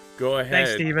 Travis. Go ahead.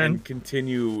 Thanks, Steven. And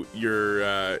continue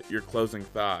your closing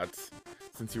thoughts,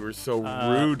 since you were so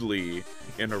rudely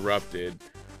interrupted.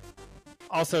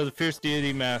 Also, the Fierce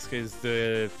Deity Mask is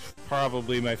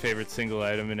probably my favorite single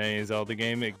item in any Zelda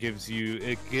game. It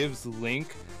gives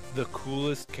Link the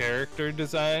coolest character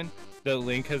design that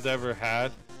Link has ever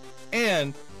had,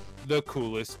 and the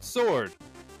coolest sword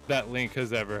that Link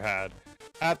has ever had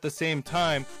at the same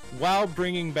time, while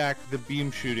bringing back the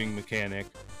beam shooting mechanic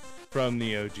from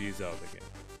the OG Zelda game.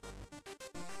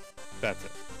 That's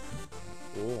it.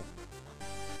 Cool.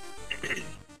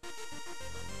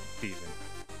 Steven.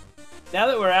 Now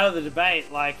that we're out of the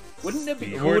debate, like, wouldn't it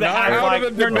be cool We're to not have out like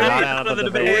of the debate. We're not out of the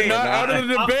debate. We're not out of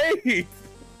the debate.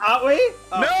 Aren't we?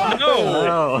 Oh, fuck.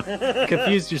 No. No,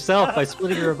 confused yourself by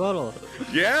splitting your rebuttal.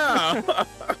 Yeah.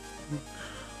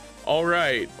 All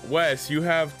right, Wes, you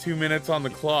have 2 minutes on the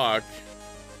clock.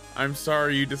 I'm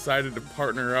sorry you decided to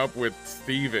partner up with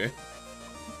Steven.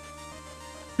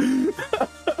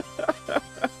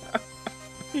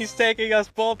 He's taking us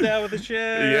both down with a ship.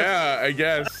 Yeah, I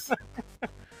guess.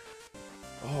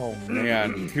 Oh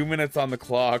man, 2 minutes on the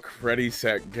clock. Ready,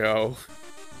 set, go.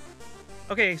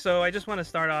 Okay, so I just want to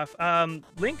start off.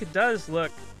 Link does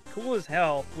look cool as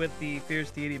hell with the Fierce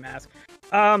Deity Mask.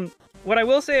 What I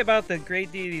will say about the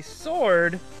Great Deity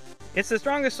Sword, it's the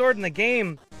strongest sword in the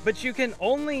game, but you can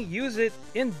only use it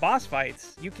in boss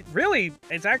fights.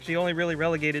 It's actually only really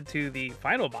relegated to the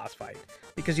final boss fight,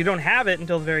 because you don't have it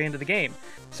until the very end of the game.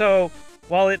 So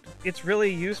while it's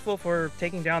really useful for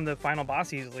taking down the final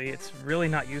boss easily, it's really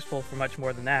not useful for much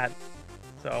more than that.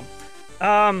 So,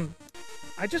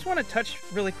 I just want to touch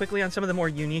really quickly on some of the more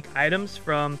unique items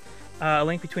from A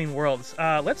Link Between Worlds.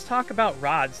 Let's talk about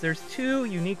rods. There's 2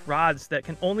 unique rods that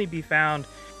can only be found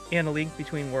in A Link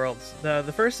Between Worlds.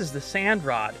 The first is the sand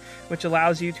rod, which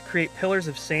allows you to create pillars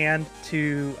of sand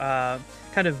to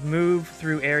kind of move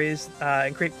through areas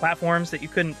and create platforms that you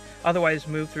couldn't otherwise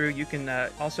move through. You can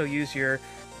also use your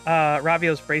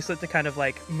Ravio's bracelet to kind of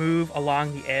like move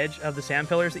along the edge of the sand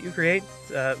pillars that you create.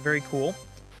 It's very cool.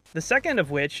 The second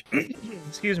of which,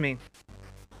 excuse me,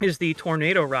 is the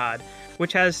tornado rod,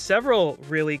 which has several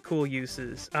really cool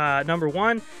uses. Number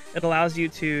one, it allows you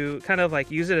to kind of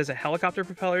like use it as a helicopter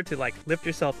propeller to like lift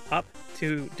yourself up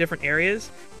to different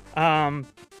areas. And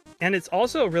it's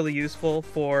also really useful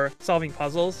for solving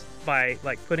puzzles by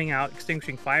like putting out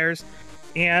extinguishing fires.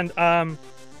 And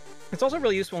it's also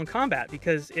really useful in combat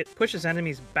because it pushes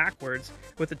enemies backwards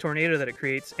with the tornado that it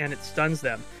creates, and it stuns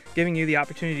them, giving you the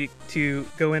opportunity to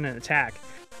go in and attack.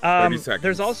 30 seconds.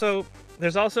 There's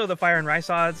also the fire and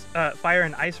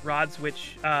ice rods,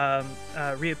 which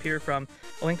reappear from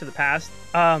A Link to the Past.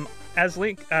 As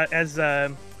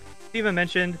Steven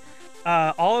mentioned,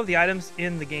 all of the items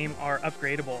in the game are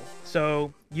upgradable.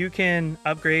 So you can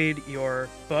upgrade your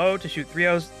bow to shoot 3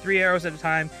 arrows at a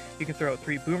time. You can throw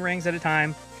 3 boomerangs at a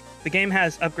time. The game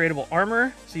has upgradable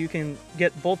armor, so you can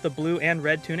get both the blue and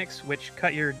red tunics, which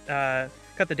cut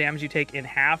the damage you take in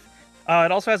half.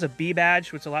 It also has a bee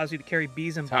badge, which allows you to carry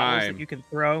bees and bottles that you can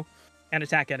throw and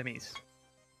attack enemies.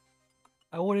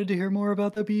 I wanted to hear more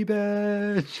about the bee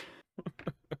badge.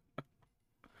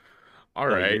 All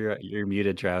right. You're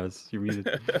muted, Travis. You're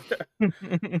muted.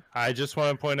 I just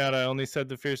want to point out I only said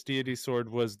the Fierce Deity Sword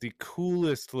was the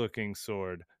coolest looking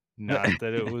sword, not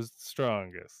that it was the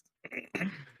strongest.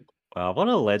 Wow, what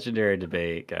a legendary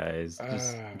debate, guys.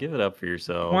 Just give it up for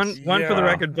yourselves. One for the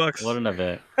record books. What an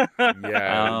event.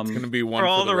 Yeah, it's going to be one for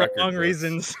all the record wrong books.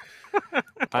 reasons.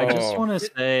 I just want to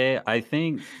say, I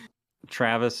think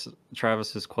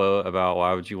Travis's quote about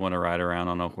why would you want to ride around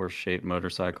on a horse-shaped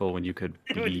motorcycle when you could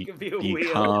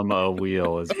become a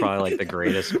wheel is probably like the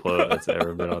greatest quote that's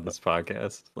ever been on this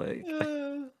podcast. Like,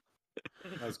 that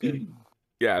was good.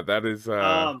 Yeah, that is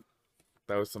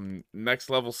that was some next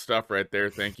level stuff right there.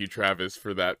 Thank you, Travis,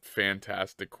 for that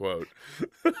fantastic quote.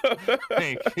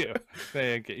 Thank you.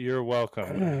 You're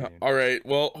welcome. All right.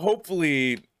 Well,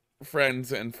 hopefully,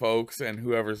 friends and folks and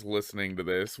whoever's listening to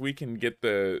this, we can get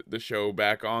the show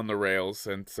back on the rails,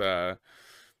 since I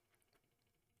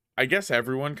guess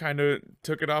everyone kind of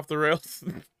took it off the rails.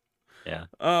 Yeah.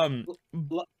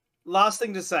 Last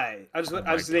thing to say, I just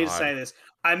need to say this.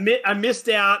 I missed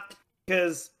out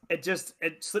because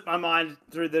it slipped my mind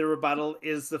through the rebuttal,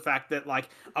 is the fact that like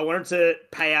I wanted to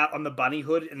pay out on the bunny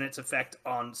hood and its effect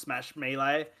on Smash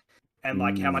Melee, and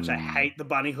like how much I hate the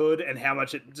bunny hood and how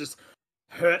much it just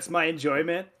hurts my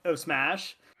enjoyment of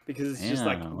Smash, because it's just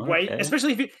like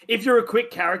especially if you're a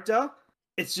quick character,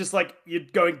 it's just like you're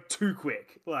going too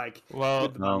quick. Like, well,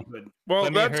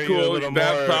 that's cool.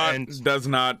 That thought does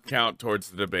not count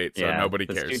towards the debate, so nobody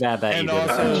cares. And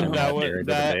also,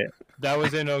 that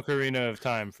was in Ocarina of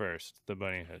Time first. The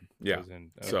bunny head. Yeah. Was in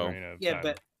Ocarina of Time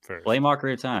but first. Blame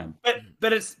Ocarina of Time.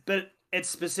 But it's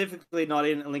specifically not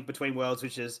in A Link Between Worlds,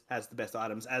 which has the best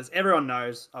items, as everyone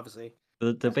knows, obviously.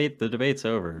 The debate's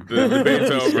over. The debate's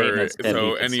These over. statements can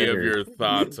So be any of considered. your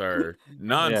thoughts are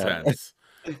nonsense,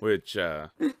 which I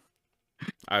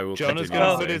will. Jonah's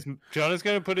continue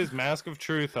gonna put his mask of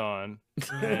truth on,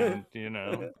 and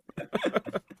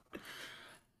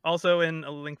Also in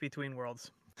A Link Between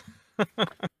Worlds.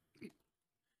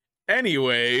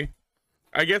 Anyway,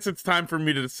 I guess it's time for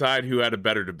me to decide who had a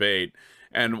better debate.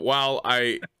 And while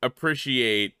I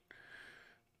appreciate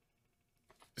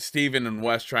Steven and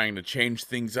Wes trying to change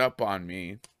things up on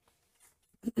me,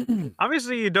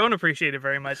 Obviously, you don't appreciate it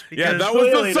very much. Because yeah, that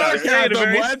was the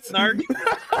sarcasm. What?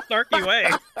 Snarky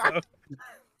way.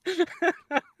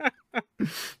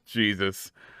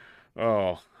 Jesus.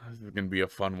 Oh, this is gonna be a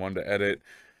fun one to edit.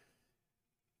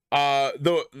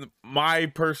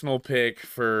 My personal pick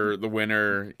for the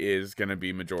winner is gonna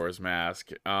be Majora's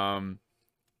Mask.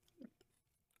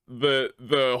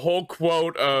 The whole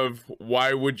quote of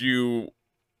 "Why would you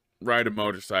ride a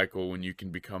motorcycle when you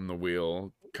can become the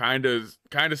wheel" kind of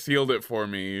sealed it for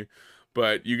me.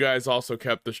 But you guys also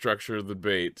kept the structure of the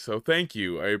debate, so thank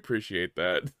you. I appreciate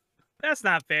that. That's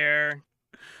not fair.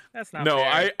 That's not No,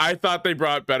 fair. I thought they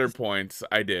brought better points.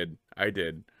 I did.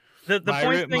 The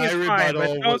point thing is fine,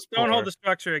 but don't hold the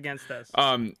structure against us.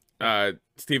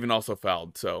 Steven also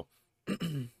fouled, so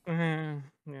Yeah.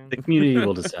 The community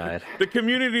will decide. the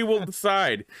community will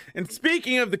decide. And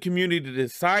speaking of the community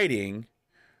deciding,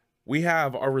 we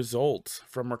have our results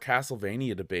from our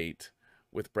Castlevania debate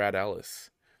with Brad Ellis.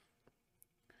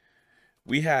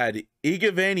 We had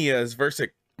Igavanias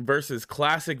versus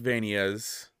Classic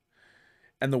Vanias,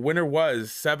 and the winner was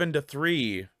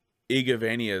 7-3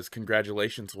 Igavanias.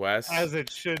 Congratulations, Wes. As it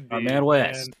should be. Our man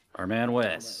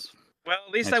Wes. Well,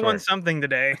 at least Nice I won work. something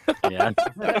today. Yeah.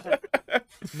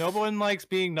 No one likes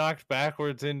being knocked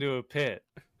backwards into a pit.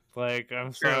 Like,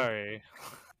 I'm True. sorry.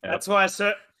 That's why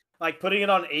putting it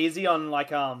on easy on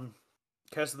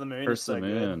Curse of the Moon is Curse so of the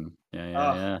good. Moon.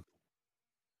 Yeah.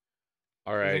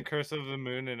 All Is right. it Curse of the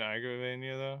Moon in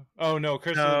Igavania, though? Oh, no,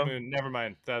 Curse of the Moon. Never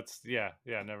mind. That's, yeah,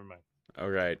 never mind. All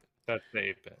right. That's the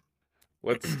 8-bit.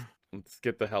 Let's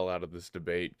get the hell out of this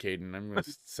debate, Caden. I'm going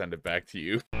to send it back to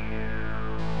you.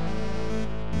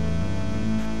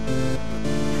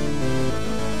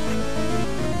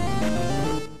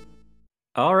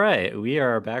 All right, we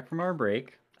are back from our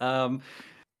break. That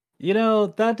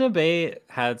debate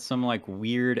had some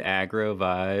weird aggro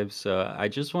vibes, so I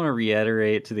just want to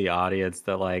reiterate to the audience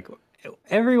that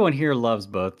everyone here loves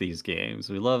both these games.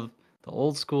 We love the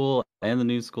old school and the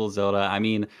new school Zelda. I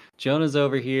mean, Jonah's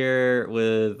over here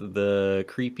with the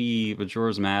creepy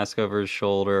Majora's Mask over his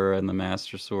shoulder and the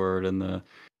Master Sword and the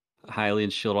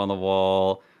Hylian shield on the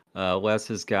wall. Wes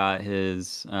has got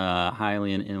his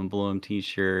Hylian emblem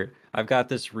t-shirt. I've got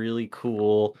this really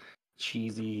cool,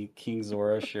 cheesy King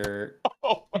Zora shirt.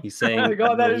 He's saying, "Oh my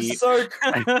god, that is so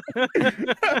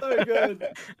good."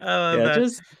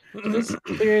 Just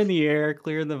clearing the air,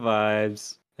 clearing the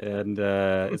vibes, and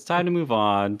it's time to move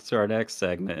on to our next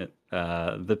segment,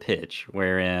 the pitch,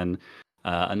 wherein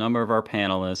a number of our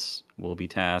panelists will be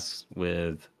tasked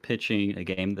with pitching a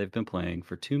game they've been playing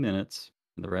for 2 minutes,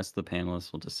 and the rest of the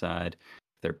panelists will decide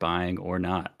if they're buying or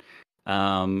not.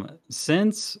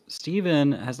 Since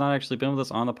Steven has not actually been with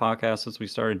us on the podcast since we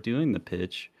started doing the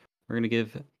pitch, we're going to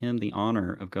give him the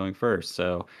honor of going first.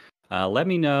 So let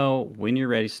me know when you're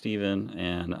ready, Steven,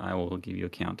 and I will give you a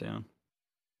countdown.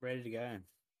 Ready to go.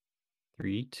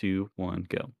 3, 2, 1,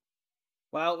 go.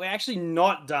 Well, we're actually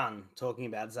not done talking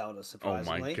about Zelda, Oh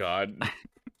surprisingly. my god.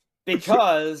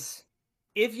 Because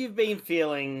if you've been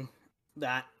feeling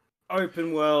that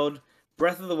open world,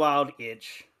 Breath of the Wild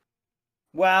itch,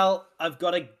 well, I've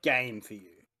got a game for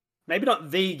you. Maybe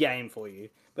not the game for you,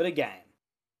 but a game.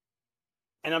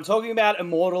 And I'm talking about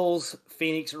Immortals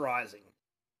Fenyx Rising.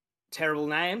 Terrible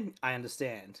name, I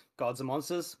understand. Gods and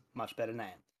Monsters, much better name.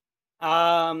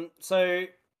 So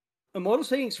Immortals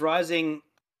Fenyx Rising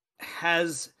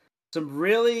has some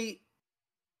really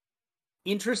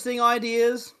interesting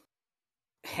ideas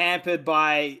hampered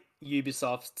by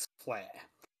Ubisoft's flair.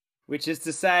 Which is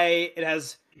to say, it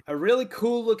has a really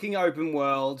cool looking open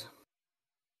world,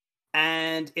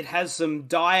 and it has some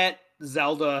diet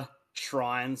Zelda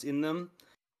shrines in them.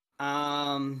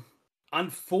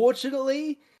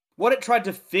 Unfortunately, what it tried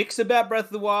to fix about Breath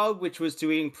of the Wild, which was to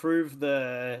improve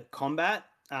the combat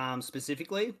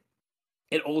specifically,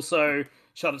 it also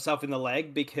shot itself in the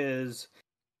leg because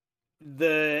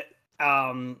the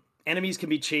enemies can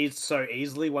be cheesed so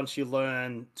easily once you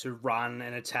learn to run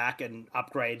and attack and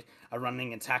upgrade a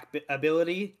running attack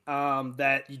ability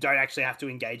that you don't actually have to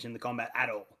engage in the combat at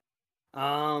all.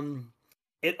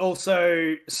 it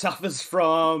also suffers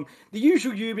from the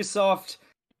usual Ubisoft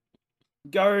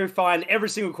go find every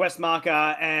single quest marker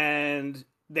and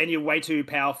then you're way too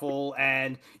powerful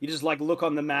and you just like look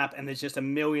on the map and there's just a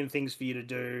million things for you to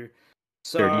do.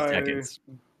 So 30 seconds.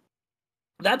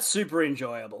 That's super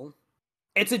enjoyable.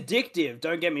 It's addictive,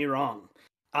 don't get me wrong.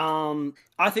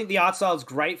 I think the art style is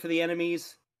great for the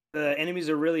enemies. The enemies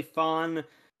are really fun.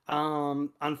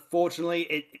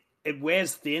 Unfortunately, it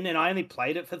wears thin, and I only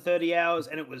played it for 30 hours,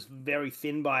 and it was very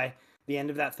thin by the end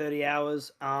of that 30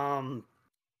 hours.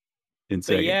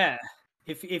 Insane. But yeah,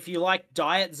 if you like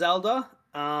Diet Zelda,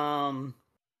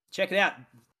 check it out.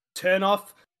 Turn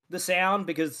off the sound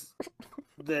because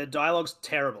the dialogue's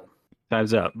terrible.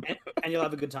 Time's up. And you'll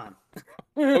have a good time.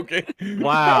 Okay.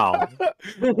 Wow.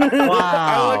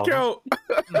 Wow.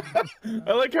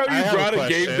 I like how you brought a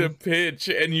game to pitch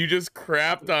and you just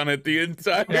crapped on it the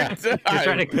entire time. You're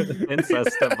trying to convince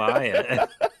us to buy it.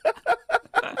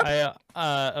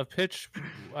 A pitch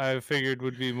I figured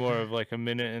would be more of like a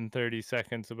minute and 30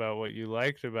 seconds about what you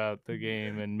liked about the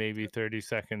game and maybe 30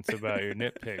 seconds about your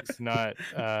nitpicks, not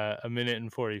a minute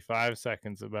and 45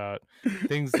 seconds about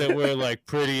things that were like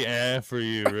pretty for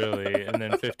you really, and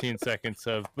then 15 seconds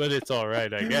of but it's all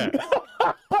right, I guess.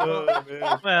 Oh,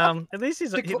 man. Well, at least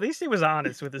he was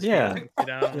honest with his feelings, you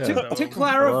know. Yeah. To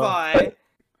clarify,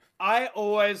 I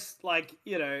always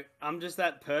I'm just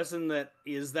that person that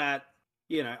is that.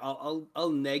 I'll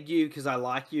neg you because I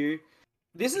like you.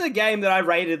 This is a game that I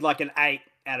rated like an 8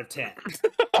 out of 10.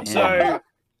 So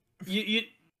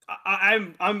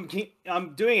I'm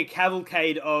doing a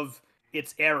cavalcade of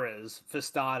its errors for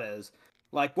starters.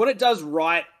 Like what it does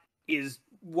right is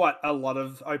what a lot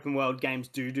of open world games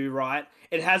do right.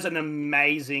 It has an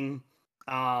amazing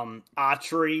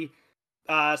archery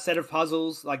set of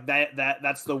puzzles. Like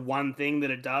that's the one thing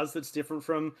that it does that's different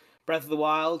from Breath of the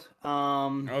Wild.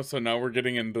 Oh, so now we're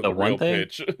getting into the real thing?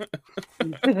 pitch.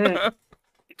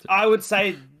 I would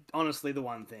say honestly the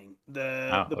one thing.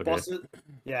 The okay. bosses.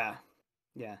 Yeah.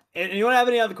 And you want to have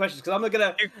any other questions? Because I'm not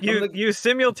gonna. You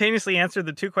simultaneously answered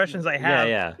the two questions I have,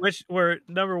 Yeah. which were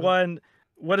number one,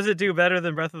 what does it do better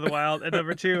than Breath of the Wild? And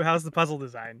number two, how's the puzzle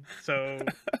design? So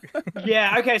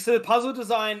yeah, okay. So the puzzle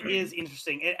design is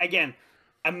interesting. Again,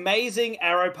 amazing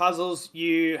arrow puzzles.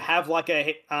 You have like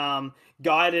a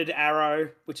guided arrow,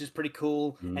 which is pretty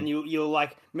cool, and you'll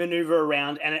like maneuver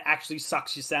around, and it actually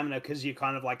sucks your stamina because you're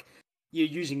kind of like you're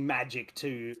using magic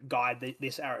to guide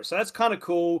this arrow. So that's kind of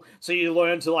cool. So you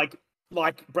learn to like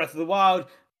Breath of the Wild,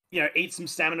 eat some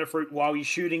stamina fruit while you're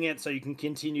shooting it, so you can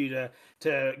continue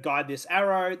to guide this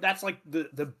arrow. That's like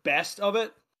the best of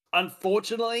it.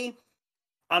 Unfortunately,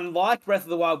 unlike Breath of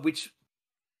the Wild, which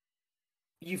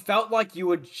you felt like you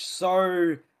were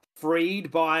so freed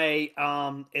by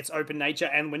its open nature,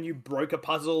 and when you broke a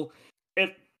puzzle,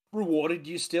 it rewarded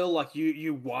you still. Like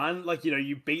you won. Like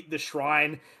you beat the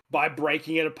shrine by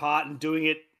breaking it apart and doing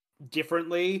it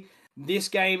differently. This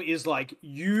game is like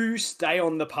you stay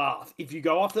on the path. If you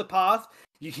go off the path,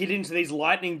 you hit into these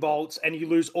lightning bolts and you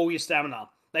lose all your stamina.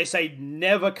 They say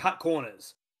never cut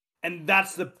corners. And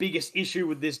that's the biggest issue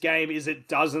with this game is it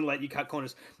doesn't let you cut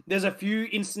corners. There's a few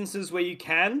instances where you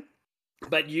can,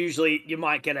 but usually you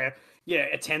might get a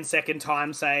 10-second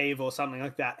time save or something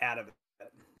like that out of it.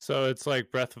 So it's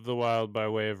like Breath of the Wild by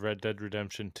way of Red Dead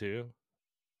Redemption 2.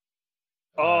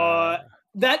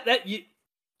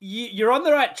 You're on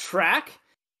the right track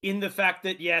in the fact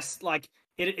that yes, like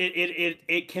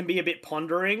it can be a bit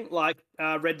pondering like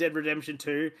Red Dead Redemption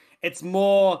 2. It's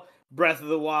more Breath of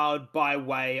the Wild by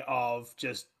way of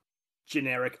just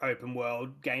generic open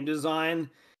world game design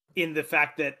in the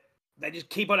fact that they just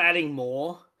keep on adding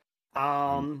more.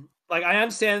 Like I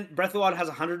understand Breath of the Wild has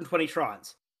 120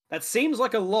 shrines. That seems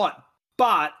like a lot,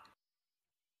 but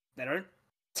they don't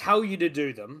tell you to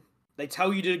do them. They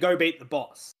tell you to go beat the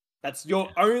boss. That's your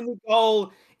only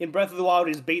goal in Breath of the Wild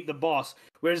is beat the boss.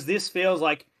 Whereas this feels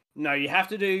like, no, you have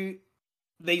to do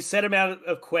these set amount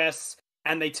of quests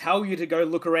and they tell you to go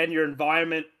look around your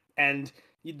environment and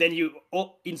then you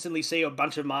instantly see a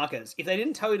bunch of markers. If they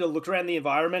didn't tell you to look around the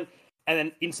environment and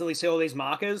then instantly see all these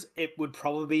markers, it would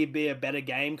probably be a better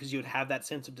game because you would have that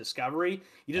sense of discovery.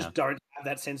 You just don't have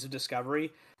that sense of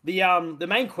discovery. The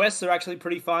main quests are actually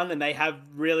pretty fun and they have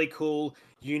really cool,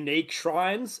 unique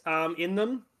shrines in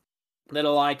them that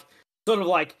are like, sort of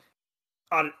like,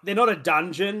 they're not a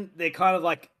dungeon. They're kind of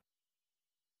like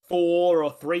 4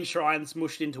 or 3 shrines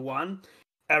mushed into one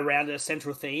around a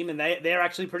central theme, and they're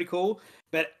actually pretty cool.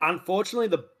 But unfortunately,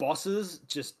 the bosses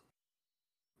just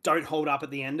don't hold up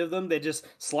at the end of them. They're just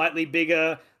slightly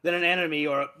bigger than an enemy,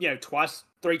 or 2-3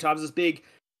 times as big,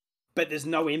 but there's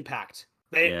no impact.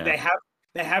 They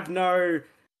have no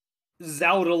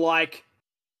Zelda-like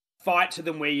fight to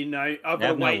them where I've got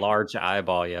to wait. A large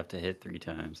eyeball you have to hit 3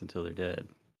 times until they're dead.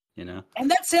 And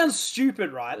that sounds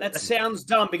stupid, right? That sounds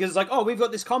dumb because it's like, oh, we've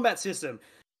got this combat system.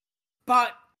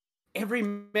 But every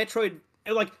Metroid,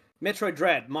 like Metroid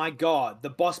Dread, my God,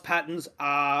 the boss patterns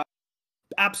are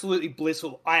absolutely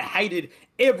blissful. I hated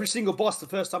every single boss the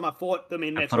first time I fought them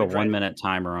in Metroid Dread. I put a 1-minute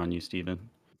timer on you, Steven.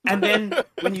 And then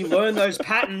when you learn those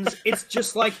patterns, it's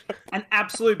just like an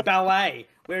absolute ballet.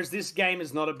 Whereas this game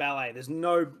is not a ballet. There's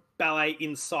no ballet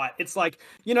in sight. It's like,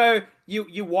 your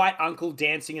white uncle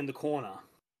dancing in the corner.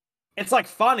 It's like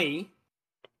funny,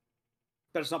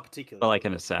 but it's not particular. But like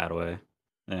in a sad way.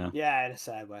 Yeah. Yeah, in a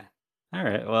sad way. All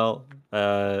right. Well,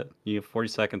 you have 40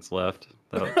 seconds left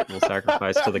that we'll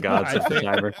sacrifice to the gods of the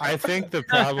timer. I think the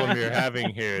problem you're having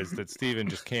here is that Steven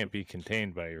just can't be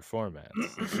contained by your formats.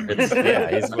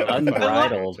 He's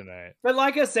unbridled tonight. But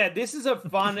like I said, this is a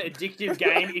fun, addictive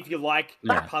game if you like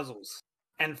puzzles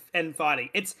and fighting.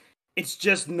 It's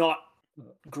just not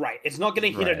great. It's not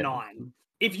going to hit a 9.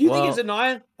 If you think it's a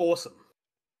 9, awesome.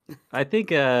 I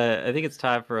think it's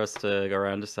time for us to go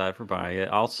around and decide for buying it.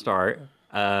 I'll start.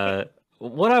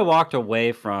 What I walked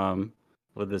away from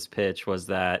with this pitch was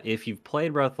that if you've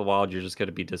played Breath of the Wild, you're just going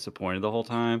to be disappointed the whole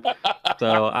time.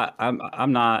 So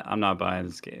I'm not buying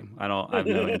this game. I have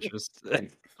no interest.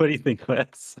 What do you think,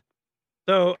 Wes?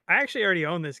 So I actually already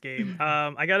own this game.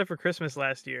 I got it for Christmas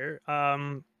last year.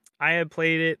 I had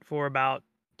played it for about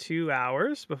 2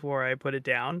 hours before I put it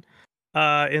down.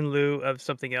 In lieu of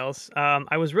something else.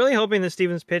 I was really hoping that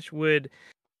Steven's pitch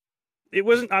it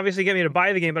wasn't obviously get me to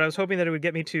buy the game, but I was hoping that it would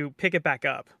get me to pick it back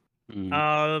up.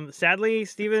 Sadly,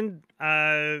 Steven,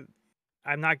 I'm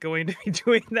not going to be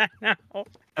doing that now.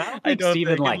 I don't think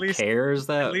Steven cares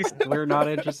that we're not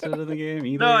interested in the game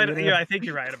either. No, I think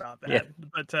you're right about that. Yeah.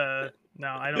 But no,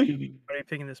 I don't think I'm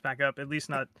picking this back up, at least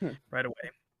not right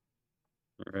away.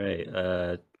 All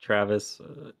right. Travis,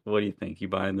 what do you think? You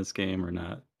buying this game or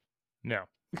not? No.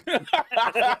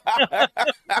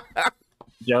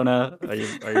 Jonah, are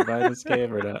you buying this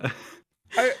game or not?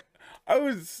 I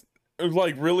was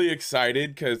like really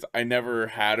excited because I never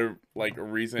had a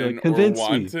reason or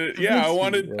want to. Yeah, I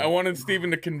wanted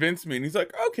Steven to convince me, and he's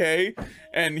like, okay,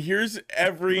 and here's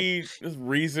every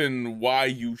reason why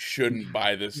you shouldn't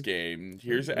buy this game.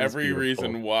 Here's every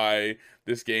reason why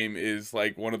this game is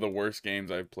like one of the worst games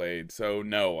I've played. So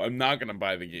no, I'm not gonna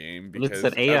buy the game because it's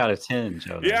an 8 out of 10,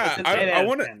 Jonah. Yeah, I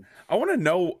want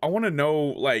to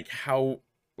know like how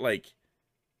like.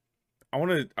 I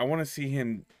want to see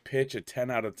him pitch a 10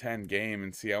 out of 10 game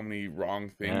and see how many wrong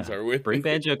things are with. Bring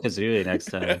Banjo-Kazooie next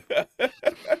time.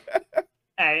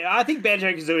 Hey, I think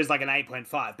Banjo-Kazooie is like an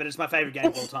 8.5, but it's my favorite game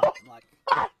of all time. Like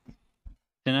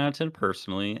 10 out of 10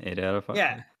 personally, 8 out of 5.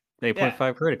 Yeah.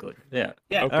 8.5 critically. Yeah.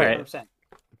 Yeah. Okay. All right. 100%.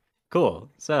 Cool.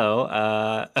 So,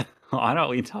 why don't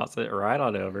we toss it right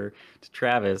on over to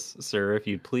Travis, sir? If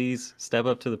you'd please step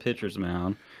up to the pitcher's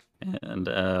mound and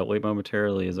wait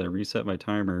momentarily as I reset my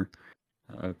timer.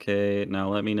 Okay, now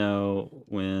let me know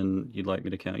when you'd like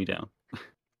me to count you down.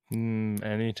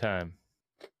 Anytime.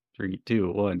 3,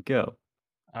 2, 1, go.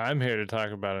 I'm here to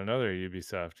talk about another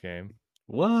Ubisoft game.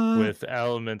 What? With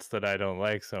elements that I don't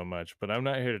like so much, but I'm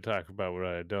not here to talk about what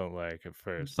I don't like at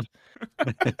first.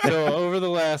 So over the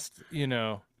last,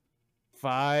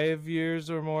 5 years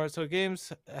or more, so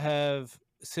games have,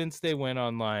 since they went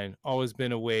online, always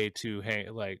been a way to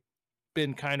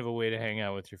been kind of a way to hang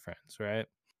out with your friends, right?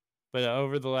 But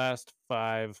over the last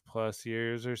 5+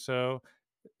 years or so,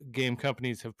 game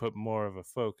companies have put more of a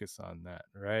focus on that,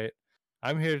 right?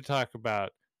 I'm here to talk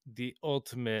about the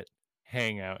ultimate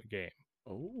hangout game,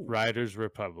 Riders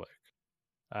Republic.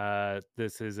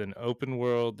 This is an open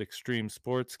world extreme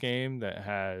sports game that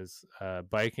has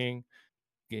biking,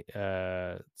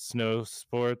 snow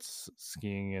sports,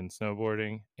 skiing and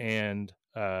snowboarding, and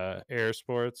air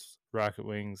sports, rocket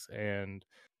wings, and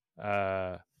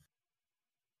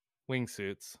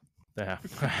wingsuits. Yeah,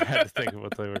 I had to think of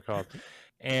what they were called.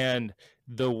 And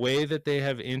the way that they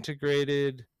have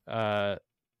integrated the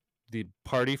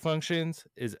party functions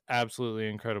is absolutely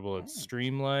incredible. It's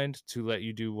streamlined to let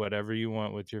you do whatever you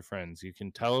want with your friends. You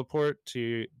can teleport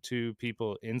to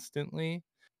people instantly.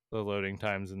 The loading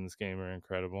times in this game are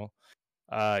incredible.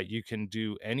 You can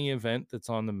do any event that's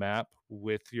on the map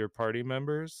with your party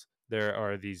members. There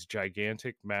are these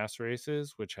gigantic mass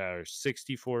races, which are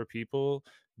 64 people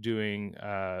doing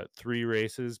 3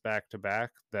 races back to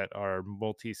back that are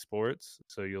multi-sports.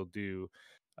 So you'll do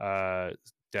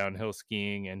downhill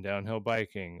skiing and downhill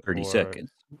biking. 30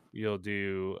 seconds. You'll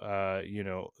do,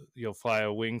 you'll fly a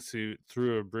wingsuit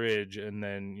through a bridge, and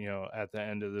then, at the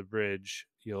end of the bridge,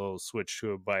 you'll switch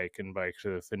to a bike and bike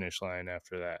to the finish line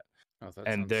after that.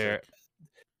 And they're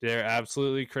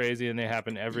absolutely crazy, and they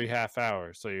happen every half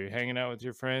hour. So you're hanging out with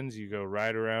your friends, you go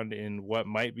ride around in what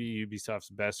might be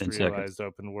Ubisoft's best realized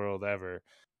open world ever,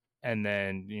 and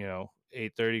then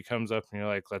 8:30 comes up and you're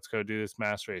like, let's go do this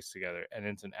mass race together, and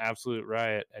it's an absolute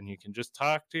riot, and you can just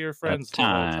talk to your friends the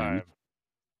whole time.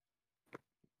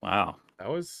 Wow, that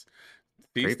was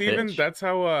great Steven, pitch. that's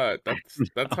how a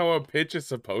pitch is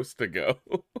supposed to go.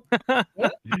 Are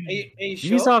you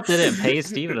sure? Ubisoft didn't pay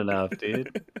Steven enough,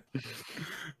 dude.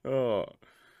 Oh,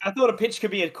 I thought a pitch could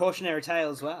be a cautionary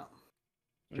tale as well.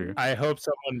 True. I hope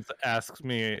someone asks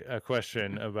me a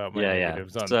question about my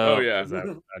negatives on so, because I'm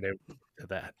not able to do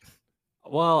that.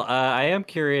 Well, I am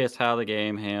curious how the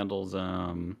game handles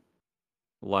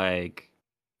like,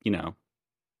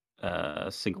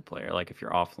 single player, like if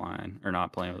you're offline or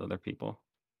not playing with other people.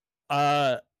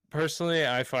 Personally,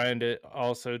 I find it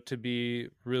also to be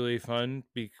really fun,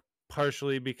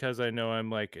 partially because I know I'm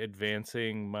like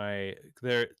advancing my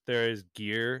there is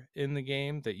gear in the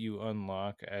game that you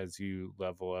unlock as you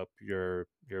level up your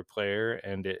player,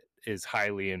 and it is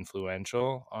highly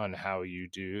influential on how you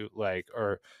do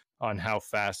or on how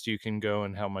fast you can go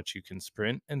and how much you can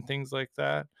sprint and things like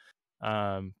that.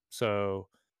 So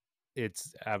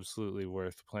it's absolutely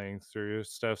worth playing through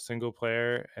stuff single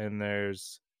player, and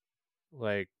there's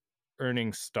like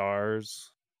earning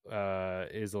stars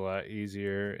is a lot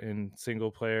easier in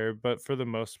single player, but for the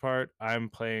most part I'm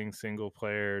playing single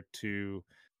player to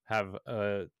have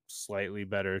a slightly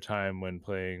better time when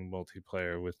playing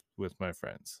multiplayer with my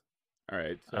friends. all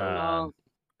right. So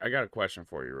I got a question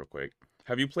for you real quick.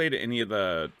 Have you played any of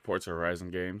the Forza Horizon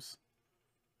games?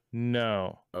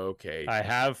 No. Okay. I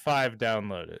have 5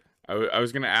 downloaded. I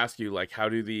was gonna ask you, like, how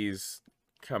do these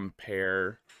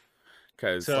compare?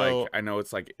 Because like I know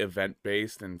it's like event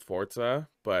based in Forza,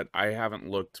 but I haven't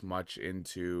looked much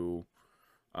into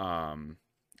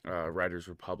Riders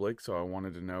Republic, so I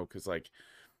wanted to know, because like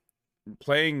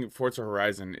playing Forza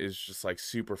Horizon is just like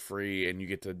super free, and you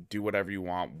get to do whatever you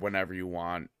want whenever you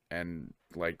want, and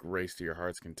like race to your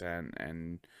heart's content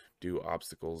and do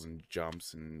obstacles and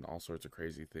jumps and all sorts of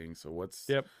crazy things. So what's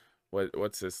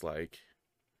this like?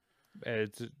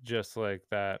 It's just like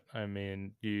that. I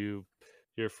mean,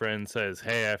 your friend says,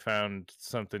 hey, I found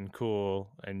something cool,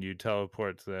 and you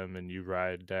teleport to them and you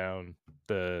ride down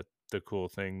the cool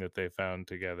thing that they found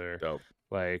together. Dope.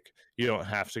 Like, you don't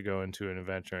have to go into an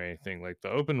event or anything. Like, the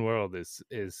open world is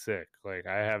sick. Like,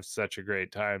 I have such a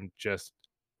great time just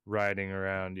riding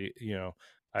around.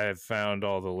 I have found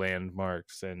all the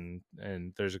landmarks, and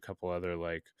there's a couple other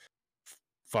like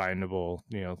findable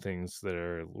things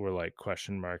that were like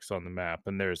question marks on the map,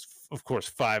 and there's of course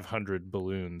 500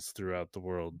 balloons throughout the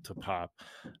world to pop.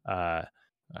 I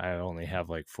only have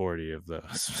like 40 of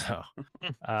those. So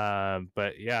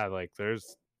but yeah, like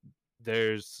there's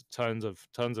tons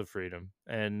of freedom.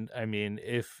 And I mean,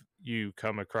 if you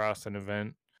come across an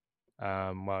event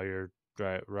while you're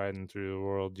riding through the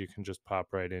world, you can just pop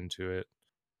right into it,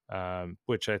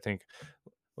 which I think,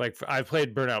 like, I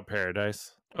played Burnout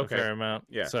Paradise a fair amount.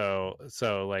 Yeah. So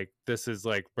like this is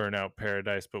like Burnout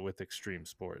Paradise, but with extreme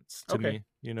sports to me.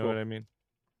 You know what I mean?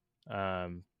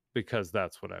 Because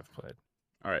that's what I've played.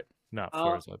 All right. Not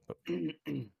Forza, but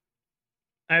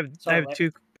I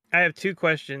have two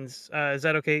questions. Is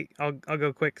that okay? I'll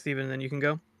go quick, Steven, and then you can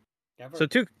go. So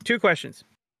two questions.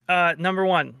 Number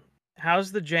one,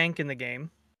 how's the jank in the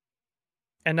game?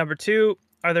 And number two,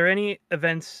 are there any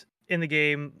events in the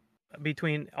game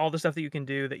between all the stuff that you can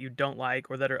do that you don't like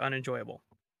or that are unenjoyable?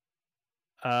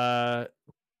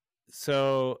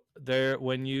 So there,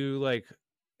 when you like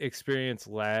experience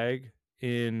lag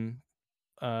in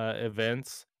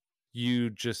events, you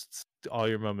just all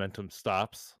your momentum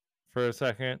stops for a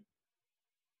second.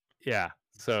 Yeah,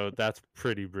 so that's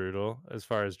pretty brutal as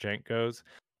far as jank goes.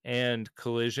 And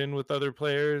collision with other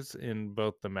players in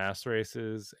both the mass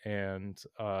races and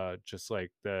just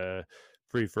like the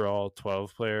free-for-all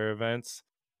 12-player events,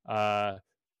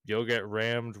 you'll get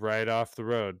rammed right off the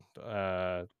road,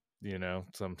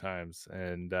 sometimes.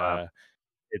 And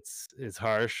it's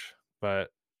harsh, but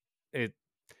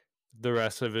the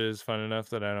rest of it is fun enough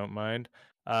that I don't mind.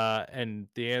 And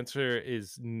the answer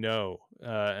is no.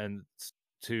 And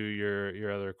to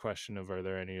your other question of, are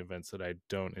there any events that I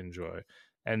don't enjoy?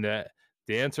 And the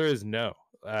answer is no.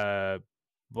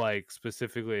 Like,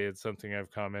 specifically, it's something I've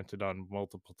commented on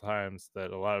multiple times,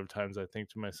 that a lot of times I think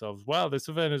to myself, wow, this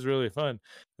event is really fun.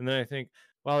 And then I think,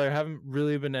 wow, there haven't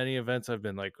really been any events I've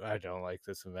been like, I don't like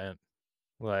this event.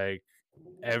 Like,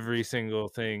 every single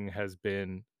thing has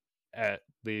been, at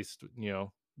least,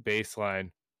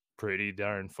 baseline, pretty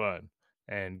darn fun,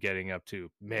 and getting up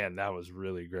to, man, that was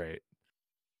really great.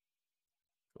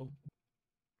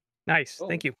 Nice. Cool.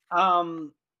 Thank you.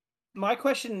 My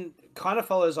question kind of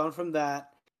follows on from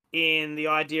that in the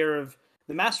idea of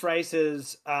the mass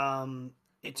races.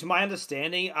 To my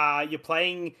understanding, you're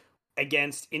playing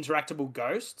against interactable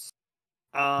ghosts.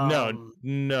 No.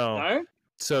 No?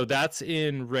 So that's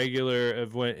in regular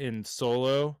in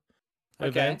solo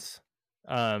events.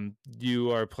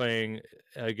 You are playing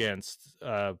against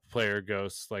player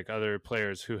ghosts, like other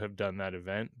players who have done that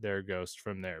event, their ghost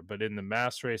from there. But in the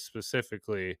mass race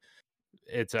specifically,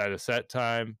 it's at a set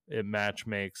time, it match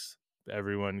makes,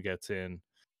 everyone gets in.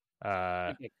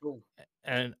 Okay, cool.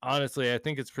 And honestly, I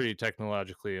think it's pretty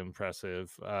technologically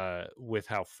impressive with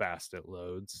how fast it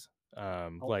loads.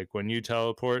 Like when you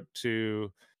teleport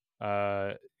to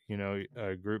a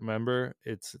group member,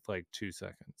 it's like 2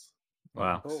 seconds.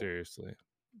 Wow. Like, Cool. seriously.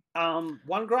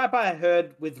 One gripe I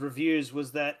heard with reviews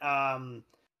was that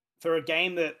for a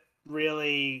game that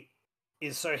really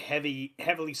is so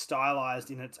heavily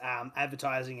stylized in its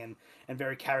advertising and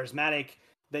very charismatic,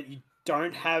 that you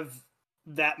don't have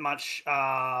that much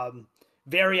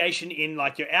variation in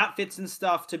like your outfits and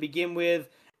stuff to begin with.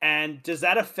 And does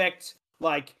that affect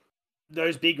like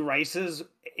those big races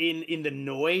in the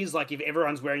noise? Like if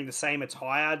everyone's wearing the same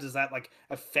attire, does that like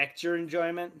affect your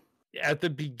enjoyment? At the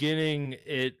beginning,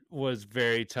 it was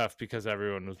very tough because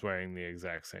everyone was wearing the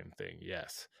exact same thing.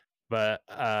 Yes. But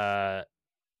I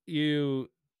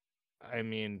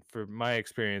mean, for my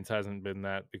experience, hasn't been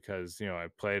that because,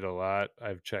 I've played a lot.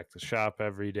 I've checked the shop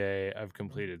every day. I've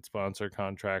completed sponsor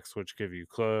contracts, which give you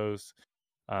clothes.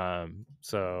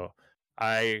 So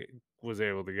I was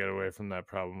able to get away from that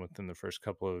problem within the first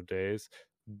couple of days.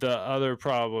 The other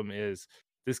problem is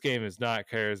this game is not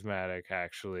charismatic,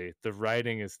 actually. The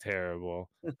writing is terrible.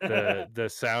 The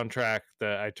soundtrack,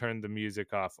 I turned the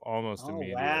music off almost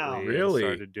immediately. Wow. Really?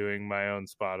 And started doing my own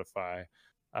Spotify.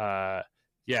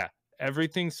 Yeah.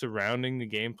 Everything surrounding the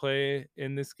gameplay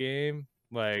in this game,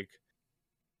 like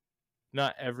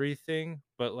not everything,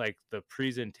 but like the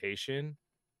presentation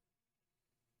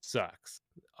sucks.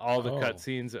 All the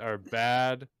cutscenes are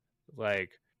bad. Like,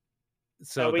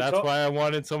 so that's why I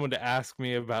wanted someone to ask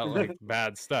me about like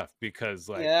bad stuff, because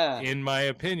like in my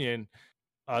opinion,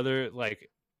 other like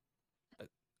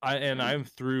I'm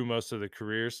through most of the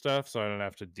career stuff, so I don't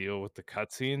have to deal with the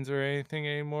cutscenes or anything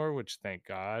anymore, which thank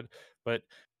God. But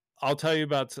I'll tell you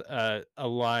about a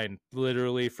line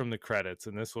literally from the credits,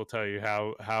 and this will tell you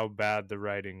how bad the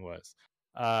writing was.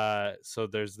 So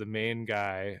there's the main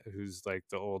guy who's like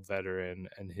the old veteran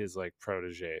and his like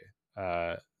protege,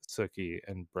 Suki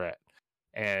and Brett.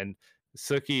 And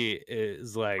Suki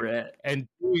is like, Brett. and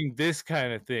doing this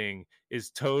kind of thing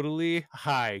is totally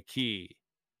high key.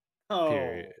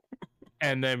 Period.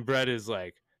 And then Brett is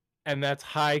like, and that's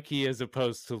high key as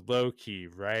opposed to low key,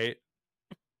 right?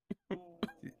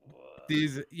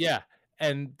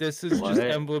 And this is just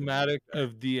emblematic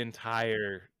of the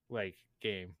entire like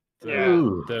game.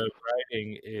 The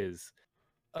writing is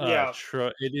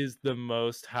it is the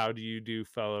most how do you do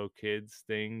fellow kids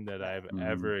thing that I've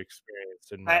ever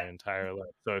experienced in my entire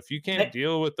life. So if you can't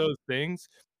deal with those things,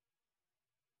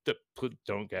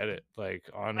 don't get it. Like,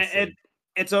 honestly,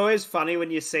 it's always funny when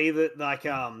you see that like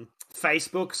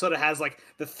Facebook sort of has like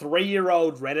the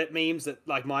 3-year-old Reddit memes that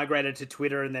like migrated to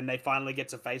Twitter and then they finally get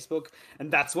to Facebook, and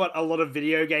that's what a lot of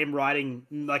video game writing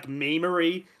like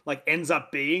memery like ends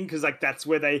up being, because like that's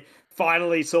where they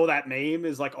finally saw that meme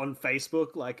is like on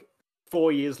Facebook like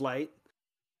 4 years late.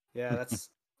 Yeah, that's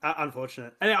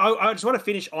unfortunate. And I just want to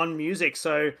finish on music.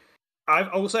 So I've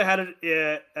also had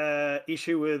an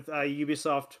issue with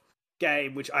Ubisoft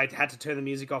game, which I had to turn the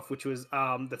music off, which was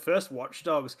the first Watch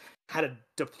Dogs had a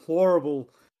deplorable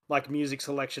like music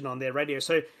selection on their radio.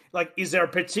 So like, is there a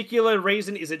particular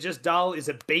reason? Is it just dull? Is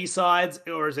it B-sides?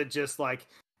 Or is it just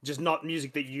not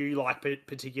music that you like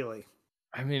particularly?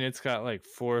 I mean, it's got like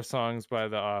 4 songs by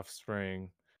The Offspring,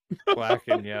 Black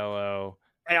and Yellow,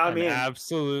 an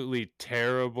absolutely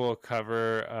terrible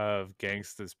cover of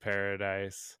Gangsta's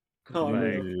Paradise, like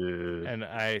an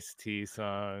Ice-T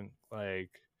song, like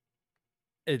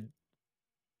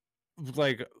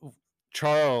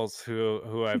Charles,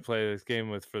 who I play this game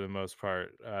with for the most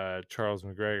part, Charles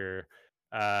McGregor,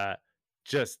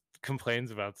 just complains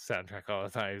about the soundtrack all the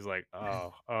time. He's like,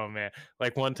 oh man.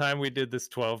 Like one time we did this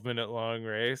 12-minute long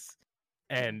race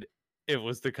and it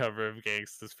was the cover of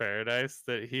Gangsta's Paradise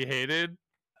that he hated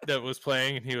that was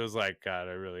playing, and he was like, God,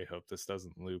 I really hope this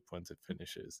doesn't loop once it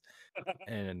finishes.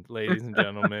 And ladies and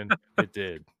gentlemen, it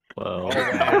did. Well, it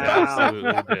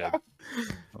absolutely did.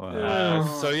 Wow.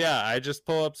 So yeah, I just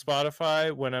pull up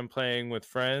Spotify when I'm playing with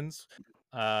friends,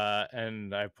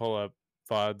 and I pull up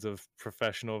VODs of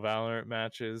professional Valorant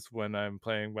matches when I'm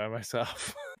playing by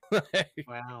myself.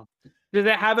 Wow. Do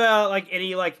they have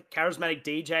any charismatic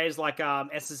DJs like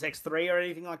SSX3 or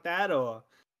anything like that, or?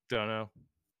 Don't know.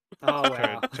 Oh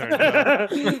wow.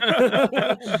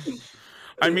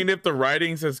 I mean, if the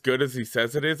writing's as good as he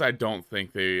says it is, I don't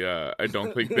think they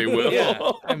will.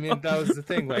 Yeah, I mean, that was the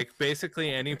thing. Like, basically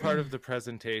any part of the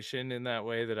presentation in that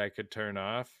way that I could turn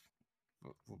off,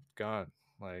 gone.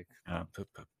 Like,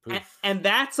 poof. And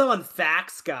that's on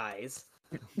facts, guys.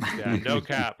 Yeah, no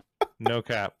cap. No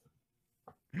cap.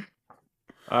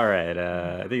 All right,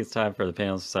 I think it's time for the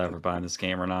panelists to decide if we're buying this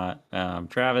game or not.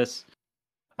 Travis,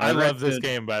 I love this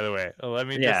game, by the way. Let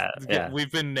me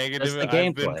we've been negative.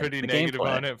 I've been pretty negative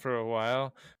on it for a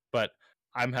while, but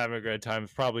I'm having a good time.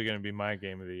 It's probably going to be my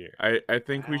game of the year. I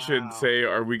think we should say,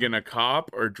 are we going to cop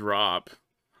or drop?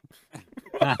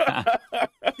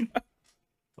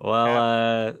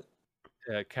 Well,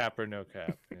 cap or no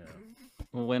cap. Yeah.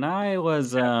 When I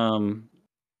was a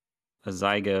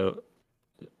zygote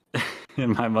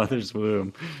in my mother's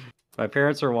womb, my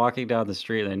parents were walking down the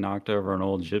street and they knocked over an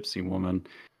old gypsy woman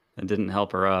and didn't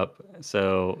help her up.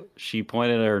 So she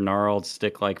pointed her gnarled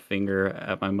stick-like finger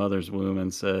at my mother's womb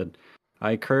and said,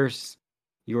 "I curse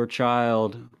your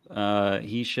child.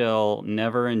 He shall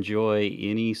never enjoy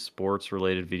any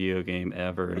sports-related video game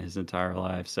ever in his entire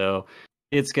life." So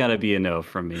it's got to be a no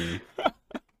from me.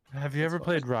 Have you ever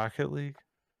played Rocket League?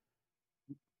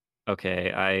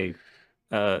 Okay,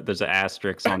 there's an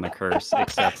asterisk on the curse,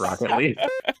 except Rocket League.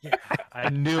 Yeah, I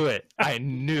knew it.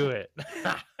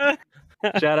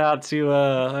 Shout out to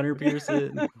Hunter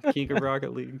Pearson, king of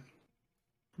Rocket League.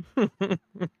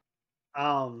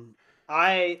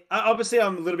 I obviously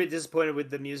I'm a little bit disappointed with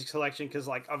the music selection because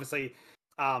obviously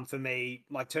for me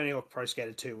Tony Hawk Pro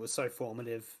Skater 2 was so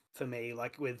formative for me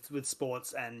with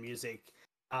sports and music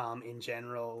in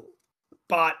general.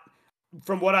 But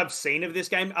from what I've seen of this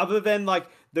game, other than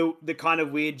the kind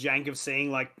of weird jank of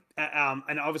seeing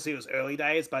and obviously it was early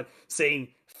days, but seeing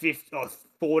 50 or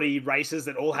 40 races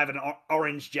that all have an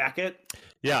orange jacket,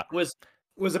 was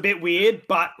a bit weird.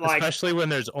 But especially when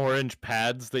there's orange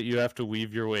pads that you have to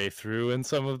weave your way through in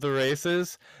some of the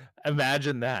races.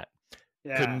 Imagine that.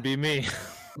 Yeah. Couldn't be me.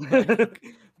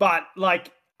 But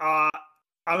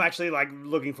I'm actually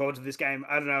looking forward to this game.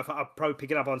 I don't know if I'll probably pick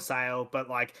it up on sale, but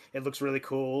it looks really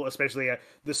cool, especially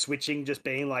the switching just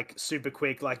being super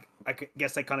quick. I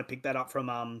guess they kind of picked that up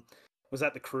from was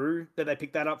that the Crew that they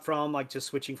picked that up from, just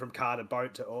switching from car to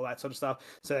boat to all that sort of stuff.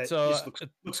 So it just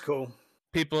looks cool.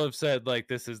 People have said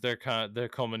this is their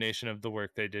culmination of the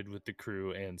work they did with the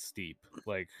Crew and Steep,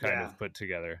 of put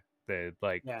together.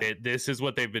 This is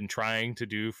what they've been trying to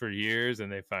do for years, and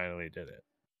they finally did it.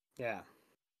 Yeah.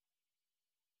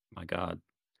 My God,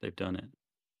 they've done it.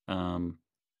 Cool.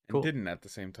 And didn't at the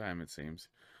same time, it seems.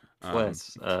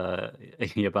 Wes,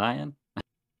 you buying?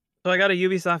 So I got a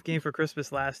Ubisoft game for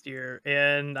Christmas last year,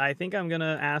 and I think I'm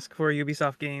gonna ask for a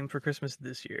Ubisoft game for Christmas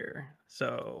this year.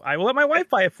 So I will let my wife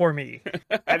buy it for me.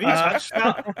 Have you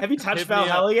touched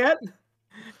Valhalla yet?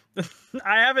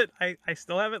 I haven't. I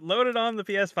still have it loaded on the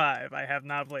PS5. I have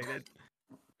not played it.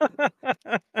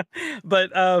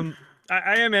 But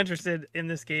I am interested in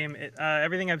this game.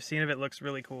 Everything I've seen of it looks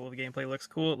really cool. The gameplay looks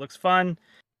cool. It looks fun.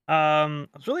 I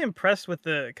was really impressed with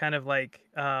the kind of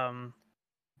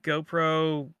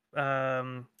GoPro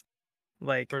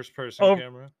first person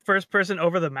camera, first person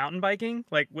over the mountain biking,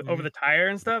 over the tire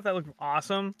and stuff. That looked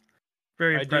awesome.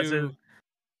 Very impressive.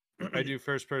 I do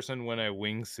first person when I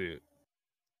wingsuit.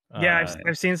 Yeah,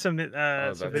 I've seen some video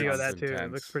of that too.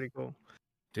 It looks pretty cool.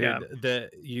 Dude,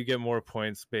 you get more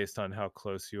points based on how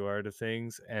close you are to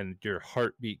things, and your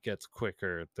heartbeat gets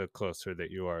quicker the closer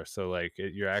that you are. So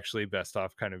you're actually best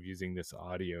off kind of using this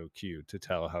audio cue to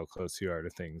tell how close you are to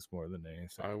things more than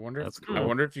anything. I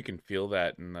wonder if you can feel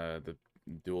that in the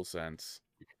DualSense.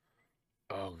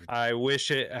 Oh, I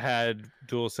wish it had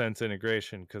DualSense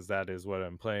integration, because that is what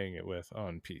I'm playing it with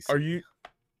on PC. Are you?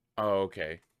 Oh,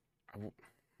 okay.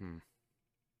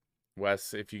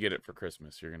 Wes, if you get it for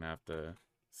Christmas, you're gonna have to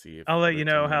see if I'll let you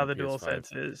know how the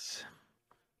DualSense is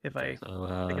if I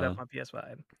pick it up on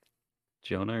PS5.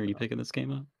 Jonah, are you picking this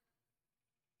game up?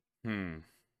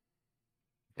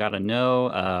 Got a no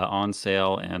on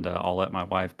sale, and I'll let my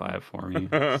wife buy it for me.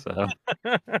 So,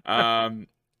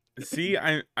 see,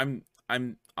 I'm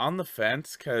on the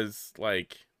fence because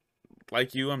like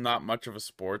you, I'm not much of a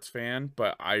sports fan,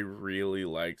 but I really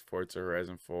liked Forza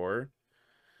Horizon 4.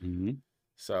 Mm-hmm.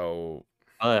 So,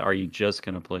 are you just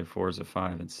gonna play Forza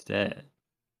 5 instead?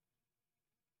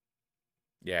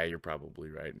 Yeah, you're probably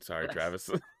right. Sorry,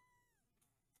 Travis.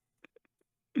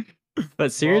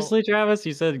 But seriously, Travis,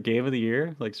 you said game of the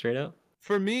year, straight up?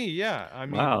 For me, yeah. I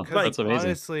mean, Wow, because that's amazing.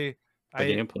 honestly, The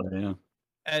gameplay,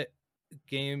 yeah.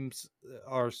 games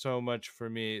are so much for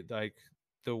me like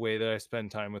the way that I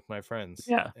spend time with my friends.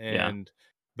 Yeah, And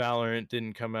Valorant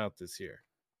didn't come out this year.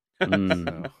 So.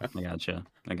 I gotcha.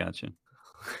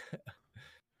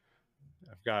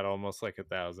 I've got almost like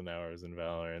 1,000 hours in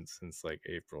Valorant since like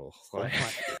April.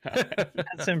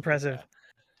 That's impressive.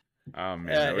 Oh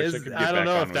man, I wish I could get I don't back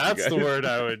know on if with that's you the guys. word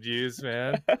I would use,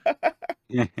 man.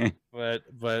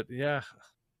 but yeah.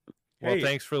 Well, Hey.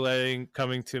 thanks for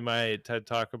coming to my TED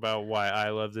Talk about why I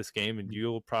love this game, and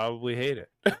you'll probably hate it.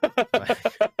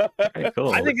 Very cool.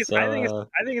 I think it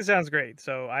sounds great.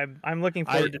 So I'm looking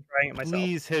forward to trying it myself.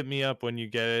 Please hit me up when you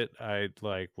get it. I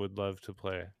would love to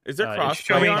play. Is there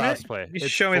crossplay on it? It's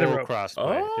show me the ropes.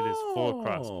 crossplay. It is full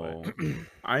crossplay.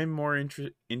 I'm more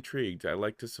intrigued. I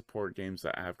like to support games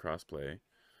that have crossplay.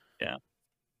 Yeah.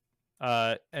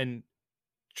 And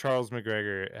Charles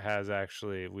McGregor has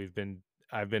actually.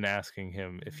 I've been asking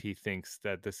him if he thinks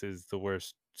that this is the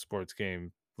worst sports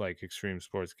game, like extreme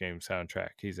sports game soundtrack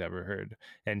he's ever heard,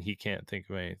 and he can't think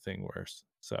of anything worse.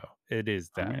 So it is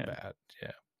that bad.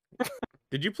 Yeah.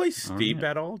 Did you play Steep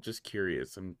at all? Just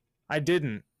curious. I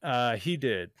didn't. He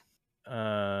did.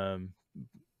 And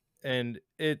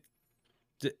the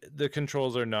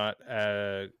controls are not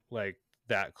like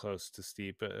that close to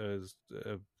Steep, as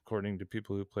according to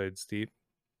people who played Steep.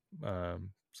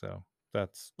 So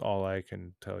that's all I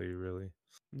can tell you, really.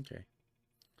 Okay.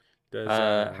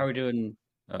 How are we doing?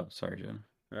 Oh, sorry, Jonah.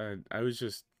 I was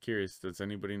just curious. Does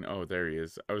anybody know? Oh, there he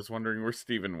is. I was wondering where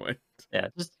Steven went. Yeah,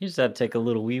 you just had to take a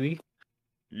little wee.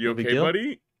 You okay,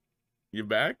 buddy? You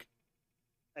back?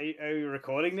 Are you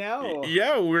recording now? Or?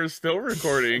 Yeah, we're still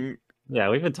recording. Yeah,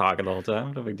 we've been talking the whole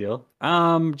time. No big deal.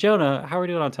 Jonah, how are we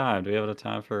doing on time? Do we have enough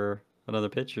time for another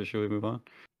pitch, or should we move on?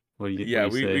 What do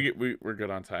you say? We're good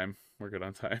on time. We're good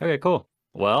on time. Okay, cool.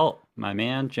 Well, my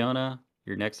man Jonah,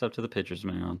 you're next up to the pitcher's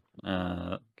mound.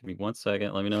 Give me 1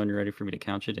 second. Let me know when you're ready for me to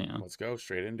count you down. Let's go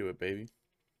straight into it, baby.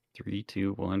 3,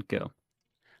 2, 1, go.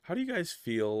 How do you guys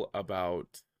feel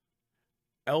about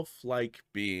elf-like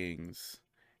beings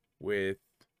with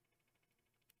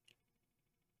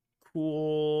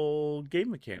cool game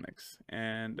mechanics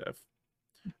and a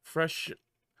fresh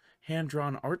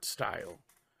hand-drawn art style,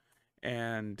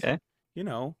 and a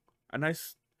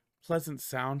nice pleasant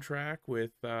soundtrack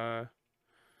with cool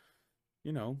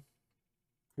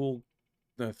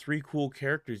the 3 cool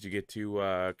characters you get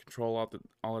to control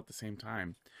all at the same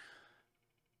time?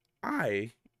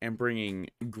 I am bringing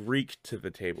Greak to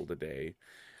the table today,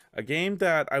 a game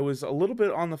that I was a little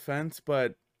bit on the fence,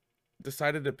 but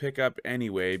decided to pick up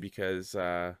anyway because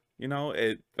that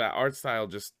art style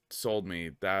just sold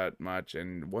me that much,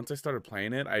 and once I started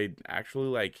playing it, I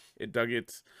actually it dug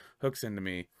its hooks into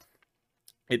me.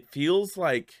 It feels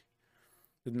like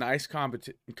a nice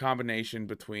combination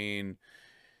between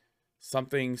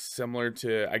something similar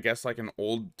to, I guess, like an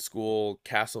old school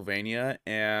Castlevania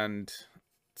and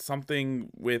something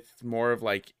with more of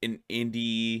like an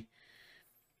indie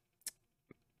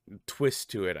twist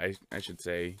to it, I should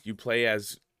say. You play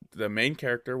as the main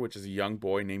character, which is a young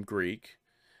boy named Greak,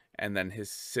 and then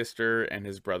his sister and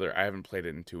his brother. I haven't played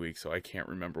it in 2 weeks, so I can't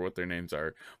remember what their names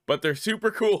are, but they're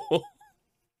super cool.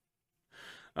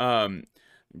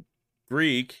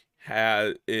 Greak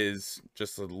is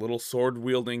just a little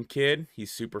sword-wielding kid.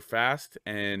 He's super fast,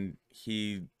 and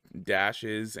he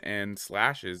dashes and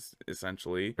slashes,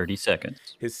 essentially. 30 seconds.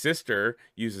 His sister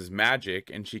uses magic,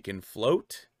 and she can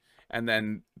float. And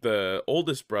then the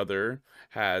oldest brother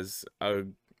has a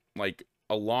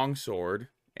long sword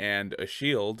and a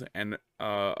shield and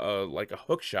a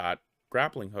hook shot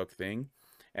grappling hook thing,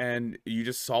 and you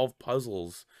just solve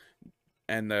puzzles.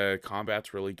 And the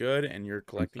combat's really good, and you're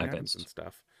collecting items and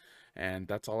stuff. And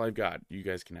that's all I've got. You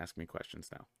guys can ask me questions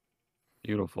now.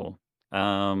 Beautiful.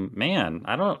 Man,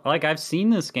 I've seen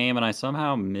this game, and I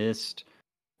somehow missed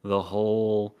the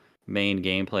whole main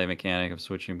gameplay mechanic of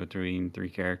switching between 3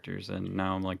 characters, and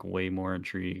now I'm way more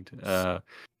intrigued. It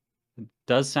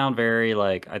does sound very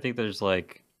I think there's I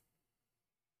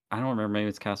don't remember, maybe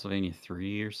it's Castlevania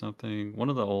 3 or something. One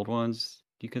of the old ones.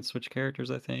 You could switch characters,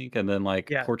 I think, and then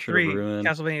Portrait of Ruin,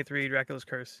 Castlevania 3, Dracula's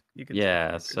Curse. You could.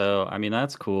 Yeah, so I mean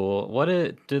that's cool.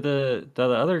 Do the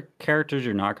other characters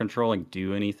you're not controlling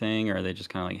do anything, or are they just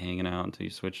kind of hanging out until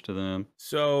you switch to them?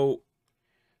 So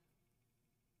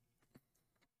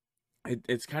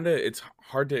it's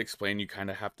hard to explain. You kind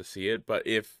of have to see it. But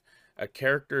if a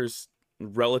character's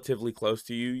relatively close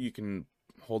to you, you can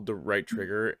hold the right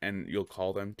trigger and you'll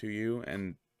call them to you,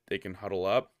 and they can huddle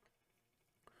up.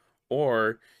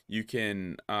 Or you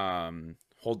can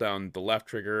hold down the left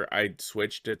trigger. I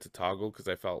switched it to toggle because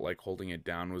I felt like holding it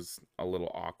down was a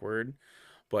little awkward,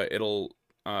 but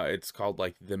it's called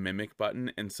like the mimic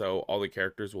button, and so all the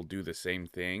characters will do the same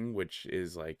thing, which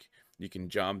is like you can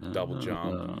jump, double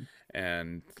jump,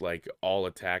 and like all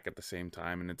attack at the same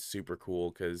time, and it's super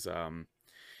cool because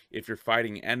if you're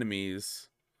fighting enemies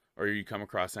or you come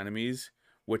across enemies,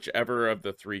 whichever of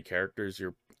the three characters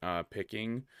you're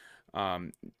picking,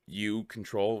 you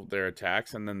control their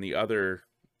attacks, and then the other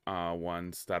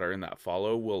ones that are in that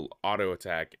follow will auto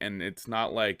attack. And it's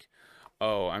not like,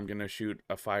 oh, I'm gonna shoot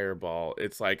a fireball.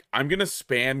 It's like, I'm gonna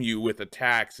spam you with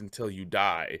attacks until you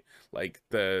die. Like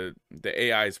the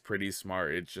AI is pretty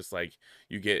smart. It's just like,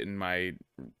 you get in my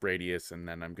radius and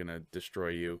then I'm gonna destroy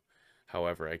you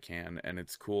however I can. And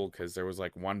it's cool because there was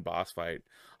like one boss fight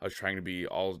I was trying to be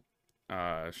all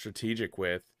strategic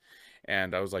with,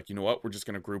 and I was like, you know what, we're just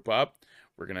gonna group up,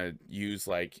 we're gonna use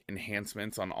like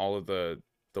enhancements on all of the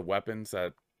weapons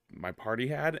that my party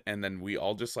had, and then we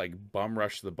all just like bum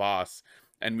rushed the boss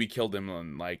and we killed him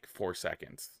in like 4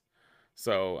 seconds.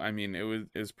 So I mean, it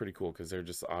was pretty cool because they're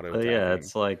just auto attacking. Yeah,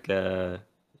 it's like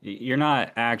you're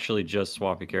not actually just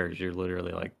swapping characters, you're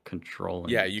literally like controlling.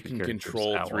 Yeah, you can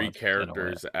control 3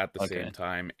 characters at the same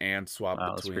time and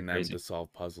swap between them to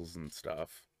solve puzzles and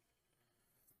stuff.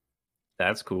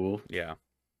 That's cool. Yeah.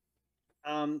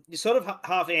 You sort of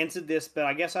half answered this, but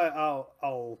I guess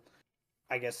I'll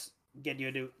get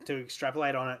you to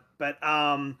extrapolate on it. But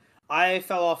I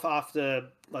fell off after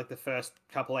like the first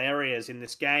couple areas in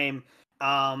this game.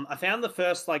 I found the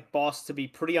first like boss to be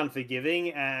pretty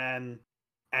unforgiving and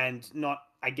not,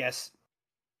 I guess,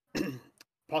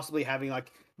 possibly having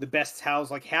like the best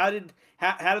tells. Like how did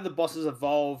the bosses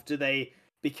evolve? Do they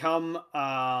become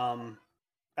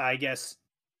I guess,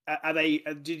 are they?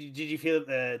 Did you feel that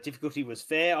the difficulty was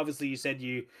fair? Obviously, you said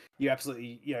you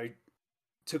absolutely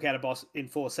took out a boss in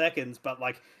 4 seconds, but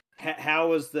like, how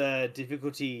was the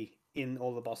difficulty in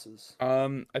all the bosses?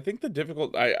 I think the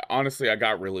difficult. I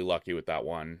got really lucky with that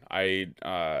one. I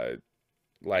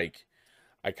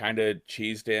kind of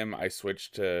cheesed him. I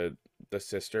switched to the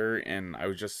sister, and I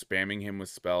was just spamming him with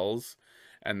spells,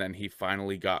 and then he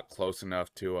finally got close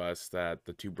enough to us that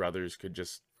the 2 brothers could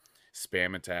just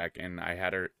spam attack, and I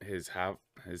had his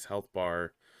health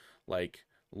bar like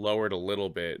lowered a little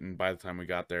bit, and by the time we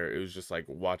got there, it was just like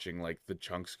watching like the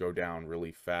chunks go down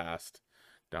really fast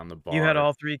down the bar. You had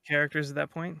all 3 characters at that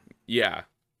point? Yeah.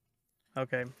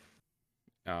 Okay.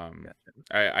 Gotcha.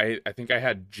 I think I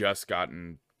had just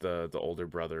gotten the older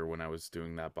brother when I was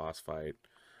doing that boss fight.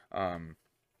 I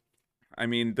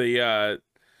mean, the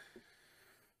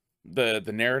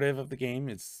narrative of the game,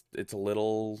 it's a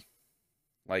little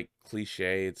like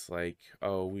cliche. It's like,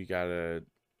 oh, we got a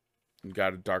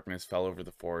darkness fell over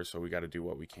the forest, so we got to do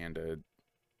what we can to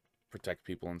protect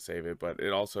people and save it. But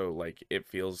it also, like, it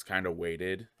feels kind of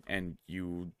weighted, and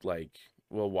you like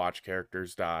will watch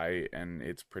characters die, and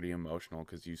it's pretty emotional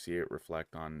because you see it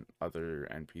reflect on other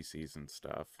NPCs and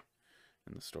stuff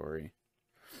in the story.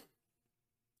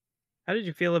 How did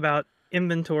you feel about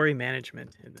inventory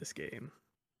management in this game?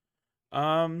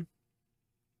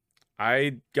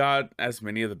 I got as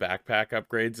many of the backpack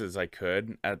upgrades as I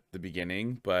could at the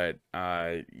beginning, but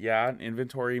yeah,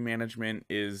 inventory management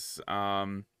is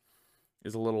can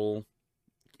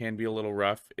be a little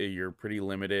rough. You're pretty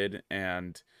limited,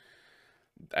 and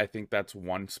I think that's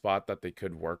one spot that they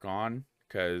could work on,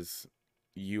 because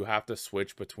you have to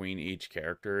switch between each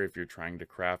character if you're trying to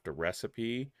craft a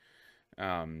recipe.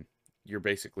 You're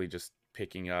basically just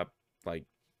picking up like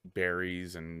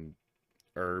berries and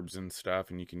herbs and stuff,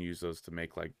 and you can use those to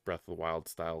make like Breath of the Wild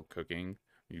style cooking.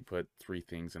 You put 3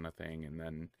 things in a thing, and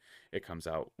then it comes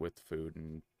out with food,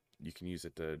 and you can use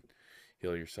it to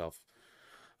heal yourself.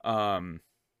 But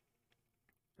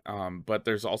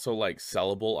there's also like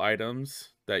sellable items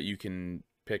that you can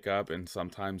pick up, and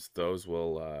sometimes those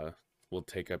will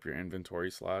take up your inventory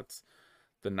slots.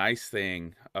 The nice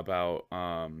thing about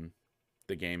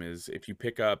the game is if you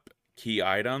pick up key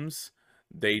items,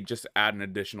 they just add an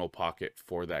additional pocket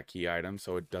for that key item,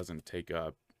 so it doesn't take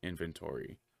up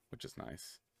inventory, which is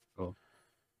nice. Cool.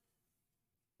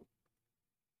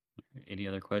 Any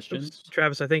other questions? Oops,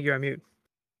 Travis, I think you're on mute.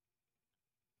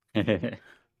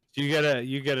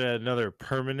 You get another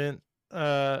permanent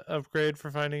upgrade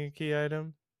for finding a key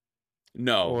item?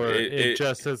 No, or it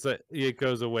just says that it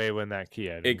goes away when that key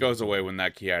item. It goes away when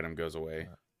that key item goes away.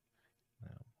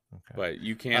 Okay. But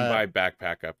you can buy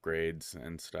backpack upgrades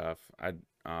and stuff.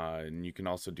 And you can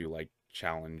also do like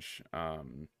challenge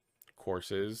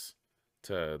courses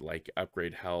to like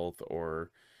upgrade health or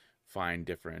find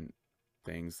different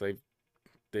things.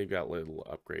 They've got little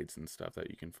upgrades and stuff that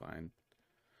you can find.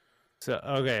 So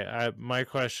okay, my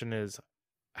question is,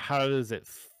 how does it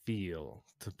feel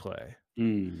to play?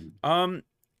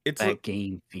 It's that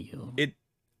game feel.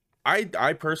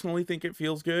 I personally think it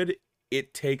feels good.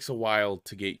 It takes a while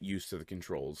to get used to the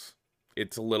controls.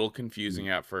 It's a little confusing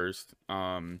at first.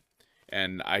 And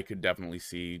I could definitely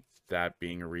see that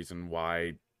being a reason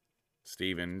why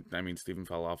Steven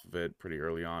fell off of it pretty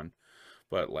early on.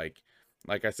 But like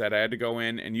I said, I had to go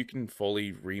in, and you can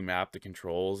fully remap the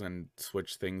controls and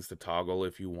switch things to toggle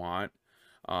if you want.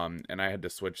 And I had to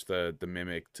switch the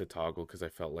mimic to toggle because I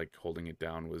felt like holding it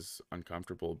down was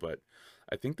uncomfortable. But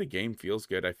I think the game feels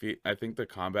good. I think the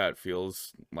combat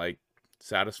feels like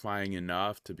satisfying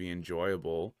enough to be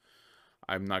enjoyable.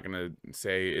 I'm not gonna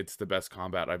say it's the best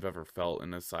combat I've ever felt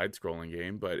in a side-scrolling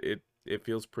game, but it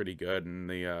feels pretty good, and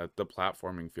the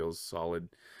platforming feels solid,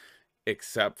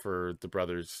 except for the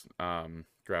brothers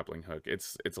grappling hook.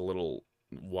 It's a little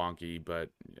wonky, but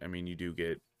I mean you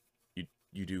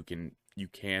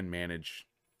can manage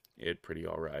it pretty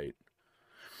all right.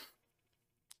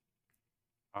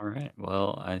 All right.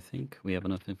 Well, I think we have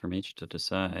enough information to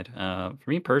decide. For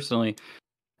me personally,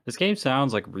 this game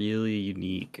sounds like really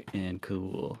unique and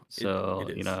cool. So,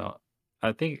 It you is. know,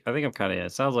 I think I'm kind of,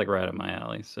 it sounds like right up my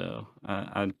alley. So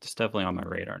it's definitely on my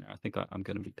radar now. I think I'm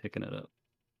going to be picking it up.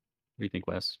 What do you think,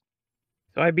 Wes?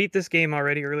 So I beat this game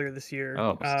already earlier this year.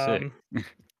 Oh, sick.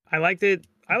 I liked it.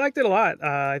 I liked it a lot.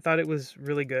 I thought it was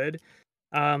really good.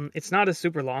 It's not a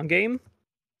super long game,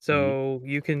 so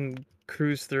you can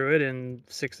cruise through it in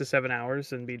 6 to 7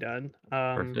 hours and be done.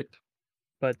 Perfect.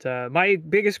 But my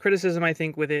biggest criticism, I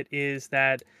think, with it is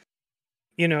that,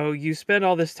 you know, you spend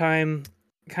all this time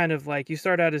kind of like, you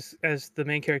start out as the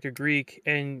main character Greek,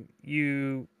 and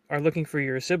you are looking for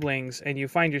your siblings, and you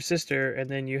find your sister, and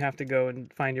then you have to go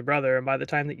and find your brother. And by the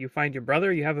time that you find your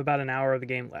brother, you have about an hour of the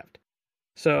game left.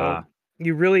 So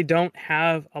you really don't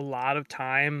have a lot of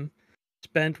time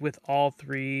spent with all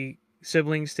three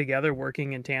siblings together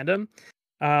working in tandem.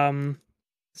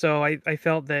 So I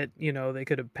felt that, you know, they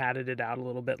could have padded it out a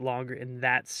little bit longer in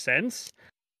that sense.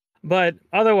 But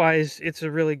otherwise, it's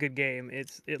a really good game.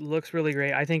 It looks really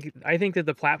great. I think that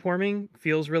the platforming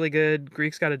feels really good.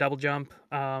 Greek's got a double jump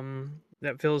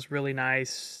that feels really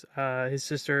nice. His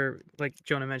sister, like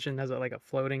Jonah mentioned, has like a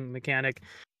floating mechanic.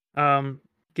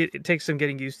 It takes some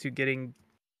getting used to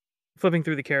flipping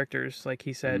through the characters, like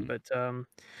he said. But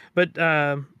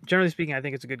generally speaking, I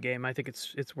think it's a good game. I think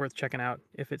it's worth checking out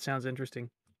if it sounds interesting.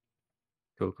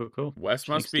 Cool. Wes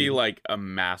must be like a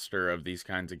master of these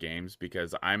kinds of games,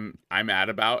 because I'm at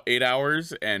about 8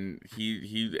 hours, and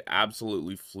he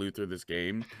absolutely flew through this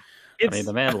game. I mean,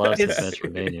 the man loves his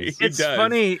Metroidvanias. It's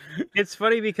funny. It's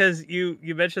funny because you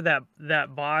mentioned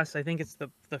that boss. I think it's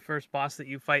the first boss that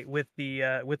you fight with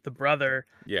the brother.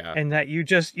 Yeah. And that you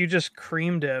just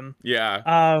creamed him.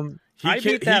 Yeah. He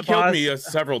killed me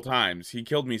several times.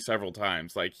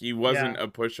 Like, he wasn't a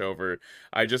pushover.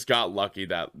 I just got lucky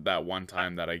that one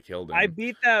time that I killed him. I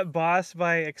beat that boss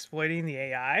by exploiting the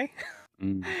AI.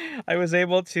 I was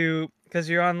able to, because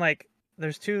you're on like,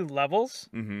 there's 2 levels,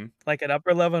 like an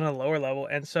upper level and a lower level,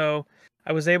 and so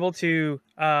I was able to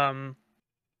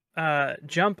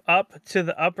jump up to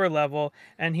the upper level,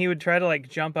 and he would try to like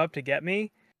jump up to get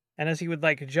me. And as he would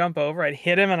like jump over, I'd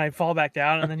hit him and I'd fall back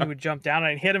down, and then he would jump down,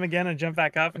 and I'd hit him again and jump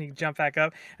back up, and he'd jump back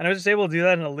up. And I was just able to do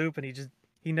that in a loop, and he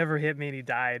never hit me, and he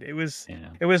died. It was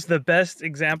the best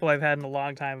example I've had in a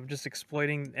long time of just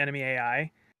exploiting enemy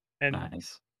AI. And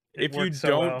nice. If you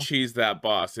don't cheese that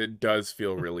boss, it does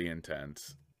feel really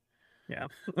intense. Yeah.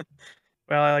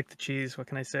 Well, I like the cheese. What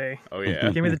can I say? Oh yeah.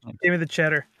 Give me the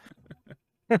cheddar.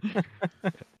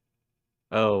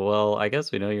 Oh, well, I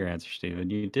guess we know your answer, Steven.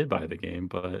 You did buy the game,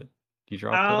 but you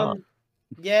dropped it off.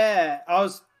 Yeah, I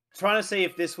was trying to see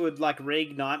if this would like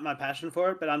reignite my passion for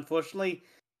it, but unfortunately,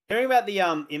 hearing about the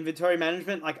inventory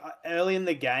management, like early in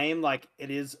the game, like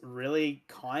it is really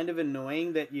kind of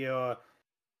annoying that you're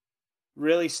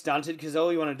really stunted, because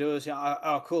all you want to do is,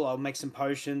 oh cool, I'll make some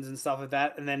potions and stuff like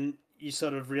that, and then you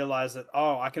sort of realize that,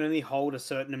 oh, I can only hold a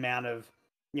certain amount of,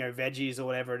 you know, veggies or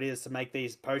whatever it is to make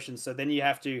these potions. So then you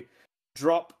have to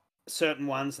drop certain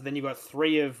ones, so then you've got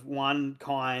 3 of one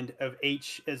kind of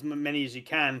each, as many as you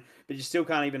can, but you still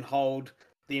can't even hold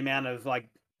the amount of like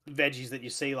veggies that you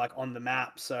see like on the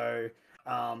map. So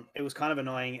it was kind of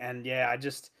annoying. And yeah,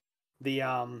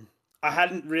 I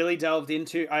hadn't really delved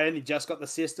into, I only just got the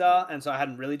sister, and so I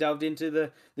hadn't really delved into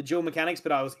the dual mechanics,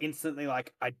 but I was instantly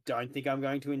like, I don't think I'm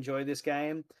going to enjoy this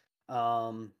game.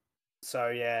 So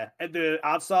yeah, the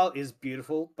art style is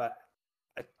beautiful, but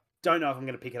don't know if I'm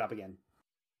going to pick it up again.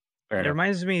 It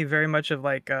reminds me very much of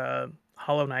like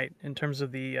Hollow Knight in terms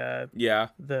of the Yeah.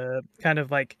 the kind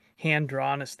of like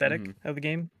hand-drawn aesthetic of the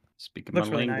game. Speaking Looks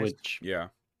my really nice. language. Yeah.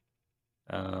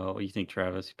 What do you think,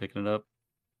 Travis? You picking it up?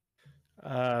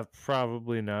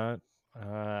 Probably not.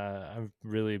 I'm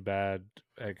really bad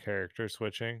at character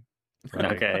switching.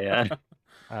 Okay,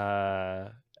 yeah.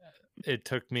 It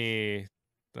took me,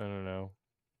 I don't know,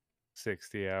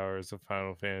 60 hours of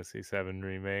Final Fantasy VII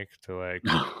Remake to like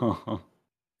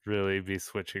really be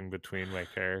switching between my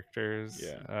characters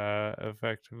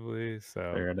effectively.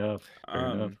 So Fair enough. Fair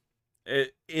enough.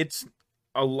 It's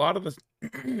a lot of the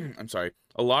I'm sorry,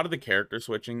 a lot of the character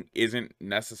switching isn't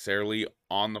necessarily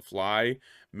on the fly.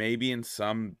 Maybe in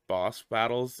some boss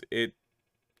battles it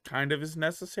kind of is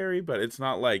necessary, but it's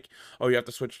not like, oh, you have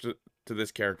to switch to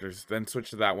this character, then switch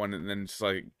to that one, and then just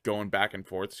like going back and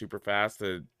forth super fast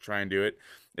to try and do it.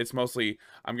 It's mostly,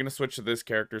 I'm gonna switch to this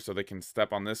character so they can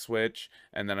step on this switch,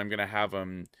 and then I'm gonna have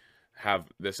them have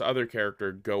this other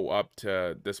character go up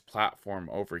to this platform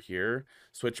over here,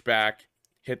 switch back,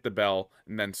 hit the bell,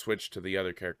 and then switch to the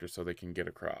other character so they can get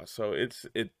across. So it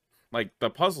like the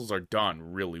puzzles are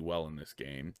done really well in this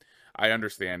game. I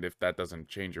understand if that doesn't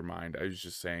change your mind. I was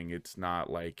just saying it's not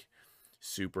like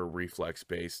super reflex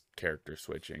based character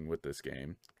switching with this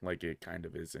game like it kind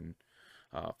of is in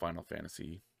Final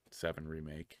Fantasy VII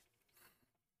Remake.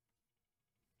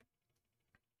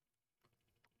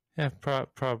 yeah,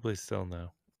 probably still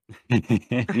no.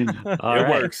 All right.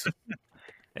 Works.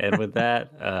 And with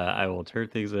that, I will turn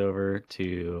things over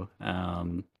to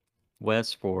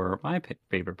Wes for my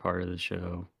favorite part of the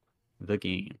show, the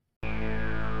game.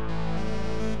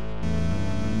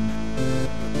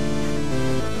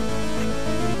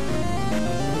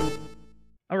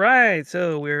 All right,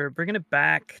 so we're bringing it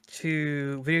back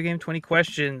to video game 20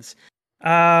 questions.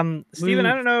 Steven,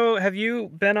 I don't know, have you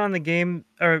been on the game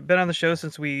or been on the show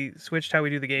since we switched how we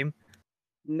do the game?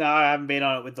 No, I haven't been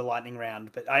on it with the lightning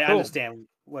round, but I understand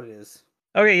what it is.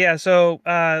 Okay, yeah. So,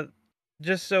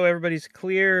 just so everybody's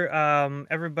clear,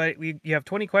 you have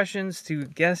 20 questions to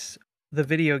guess the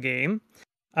video game,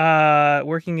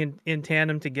 working in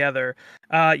tandem together.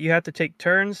 You have to take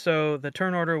turns, so the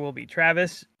turn order will be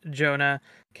Travis, Jonah,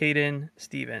 Caden,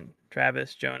 Steven.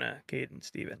 Travis, Jonah, Caden,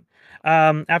 Steven.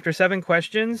 After 7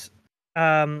 questions,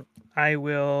 I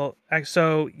will.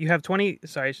 So you have 20.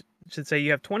 Sorry, I should say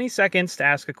you have 20 seconds to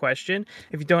ask a question.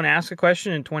 If you don't ask a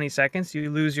question in 20 seconds, you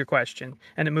lose your question,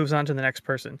 and it moves on to the next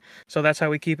person. So that's how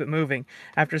we keep it moving.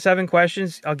 After 7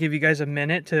 questions, I'll give you guys a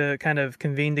minute to kind of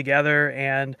convene together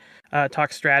and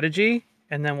talk strategy,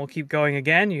 and then we'll keep going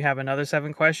again. You have another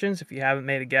 7 questions. If you haven't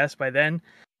made a guess by then,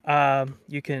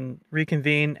 you can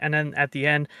reconvene, and then at the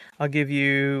end, I'll give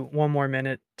you 1 more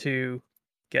minute to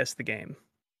guess the game.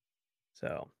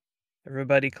 So,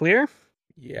 everybody clear?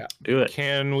 Yeah. Do it.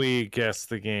 Can we guess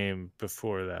the game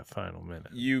before that final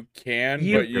minute? You can,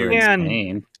 You but you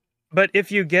can. But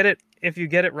if you get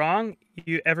it wrong,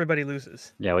 everybody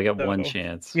loses. Yeah, we got So, one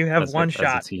chance. you have as one as a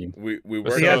shot. team. we So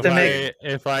work you have out to the make-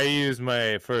 game. if I use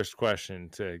my first question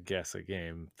to guess a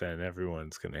game, then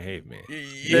everyone's gonna hate me.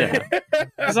 Yeah.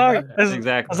 As long as,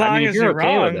 Exactly. as, long I mean, if as you're you're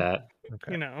okay wrong, with that.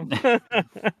 Okay. you know.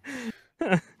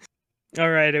 All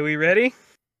right, are we ready?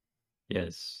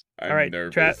 Yes. I'm All right,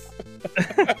 nervous.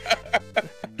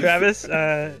 Travis,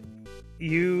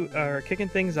 you are kicking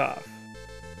things off.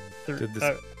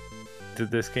 Did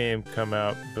this game come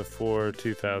out before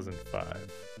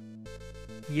 2005?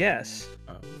 Yes.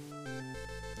 Oh.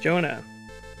 Jonah.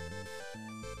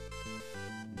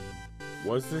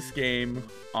 Was this game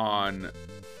on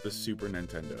the Super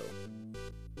Nintendo?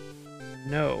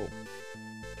 No.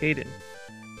 Caden.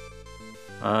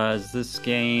 Is this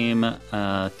game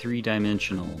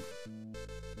 3-dimensional?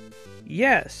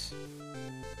 Yes.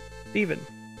 Steven.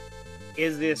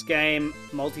 Is this game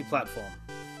multi-platform?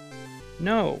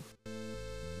 No.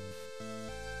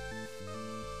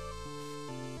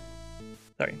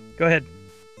 Sorry, go ahead.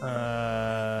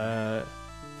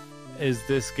 Is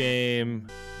this game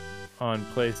on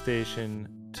PlayStation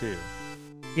 2?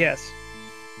 Yes.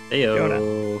 Heyo.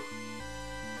 Jonah.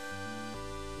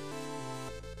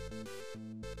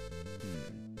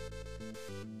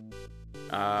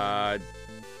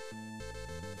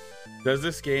 Does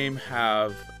this game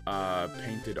have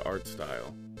painted art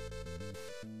style?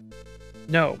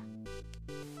 No.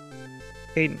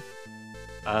 Caden.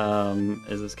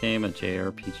 Is this game a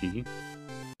JRPG?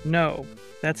 No.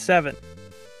 That's 7.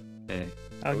 Okay.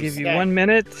 I'll give you Okay. 1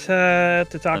 minute to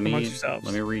talk amongst yourselves.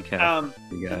 Let me recap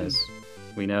for you guys.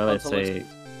 We know it's a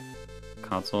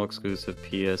console exclusive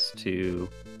PS2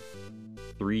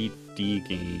 3D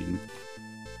game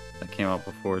that came out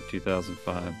before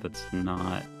 2005 that's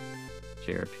not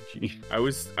JRPG. I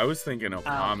was thinking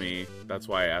Okami. That's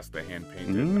why I asked the hand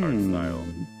painted art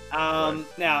style.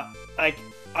 Now, like,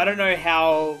 I don't know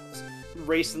how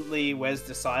recently Wes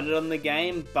decided on the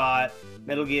game, but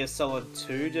Metal Gear Solid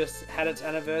 2 just had its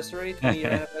anniversary, 20-year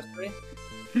anniversary.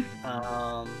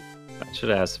 I should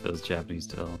have asked if it was Japanese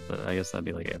still, but I guess that'd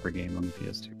be like every game on the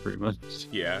PS2 pretty much.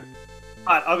 Yeah.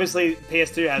 But obviously,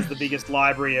 PS2 has the biggest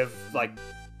library of like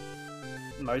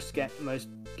most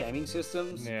gaming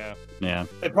systems. Yeah. Yeah.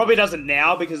 It probably doesn't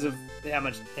now because of how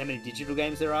many digital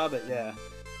games there are, but yeah.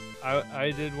 I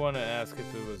did want to ask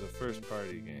if it was a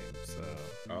first-party game, so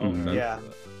Yeah.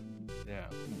 Yeah.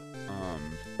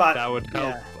 But that would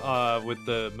help with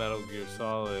the Metal Gear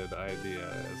Solid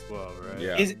idea as well, right?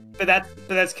 Yeah. But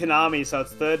that's Konami, so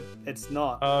it's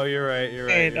not. Oh, you're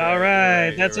right. All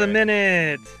right, that's a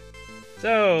minute.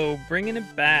 So, bringing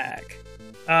it back.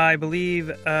 I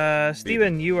believe,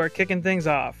 Steven, you are kicking things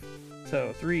off.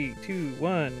 So, 3, 2,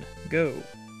 1, go.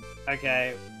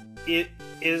 Okay.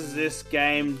 Is this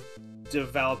game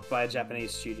developed by a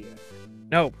Japanese studio?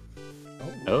 No.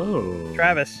 Oh.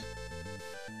 Travis.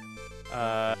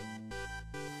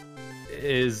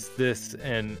 Is this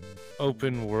an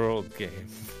open world game?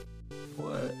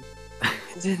 What?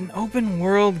 Is it an open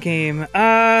world game?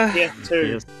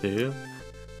 PS2. PS2?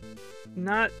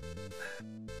 Not.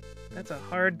 That's a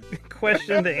hard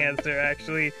question to answer,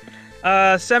 actually.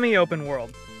 Semi-open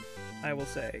world, I will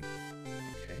say.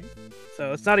 Okay.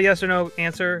 So it's not a yes or no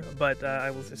answer, but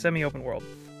I will say semi-open world.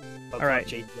 All right.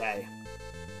 GTA.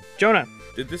 Jonah.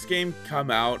 Did this game come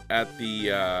out at the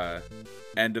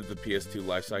end of the PS2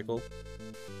 lifecycle?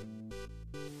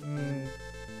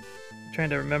 Trying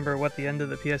to remember what the end of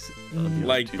the PS.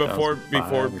 Like before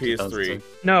PS3?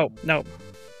 No.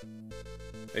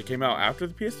 It came out after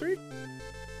the PS3?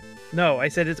 No, I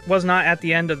said it was not at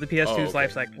the end of the PS2's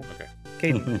life cycle. Okay.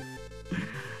 Caden.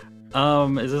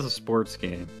 Is this a sports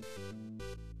game?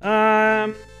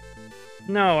 No,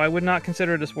 I would not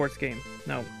consider it a sports game.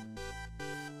 No.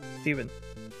 Steven.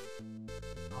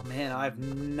 Oh man, I have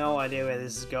no idea where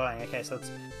this is going. Okay, so it's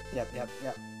yep.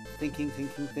 Thinking.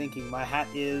 My hat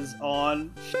is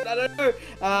on. Shit, I don't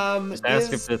know. Just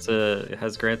ask if it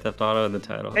has Grand Theft Auto in the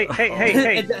title. Hey.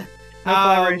 No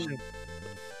collaboration.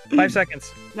 5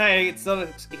 seconds. No, it's not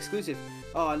exclusive.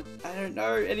 Oh, I don't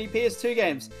know any PS2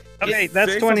 games. Okay,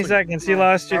 that's 20 seconds. You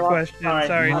lost your question. Right.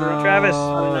 Sorry, No. Travis.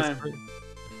 I don't know.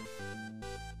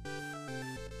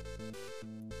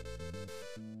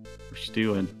 What's she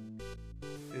doing?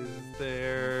 Is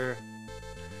there...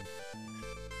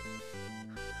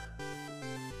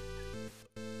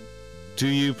 Do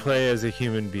you play as a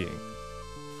human being?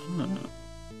 Huh.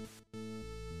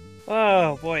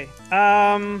 Oh boy.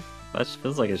 That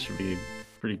feels like it should be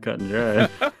pretty cut and dry.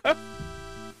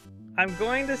 I'm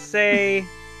going to say.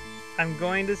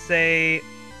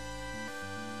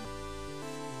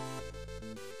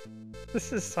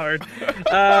 This is hard.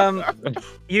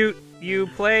 You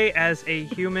play as a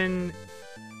human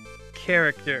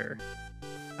character.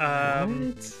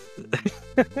 What?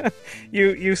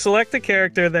 You select a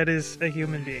character that is a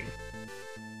human being,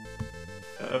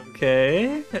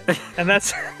 Okay. and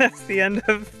that's the end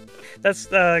of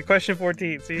question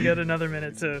 14. So you got another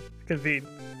minute to convene.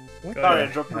 Sorry, I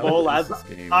dropped the ball, lads.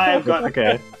 game? I've got.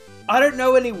 Okay. I don't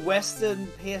know any Western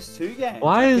PS2 games.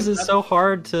 Why is it so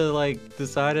hard to like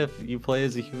decide if you play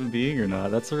as a human being or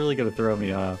not? That's really gonna throw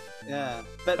me off. Yeah,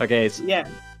 but Okay. So, yeah.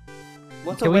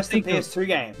 What's a Can we Western think of- PS2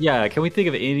 game? yeah. Can we think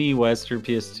of any Western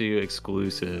PS2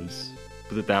 exclusives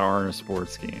that aren't a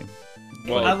sports game?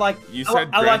 Well, I like. you I said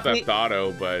like Grand the- Theft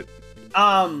Auto, but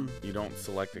Um, you don't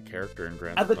select a character in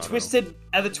Grand are Theft the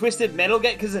Auto. twisted metal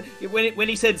game? Because when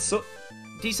he said, did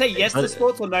he say yes to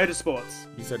sports or no to sports?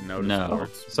 You said no to No.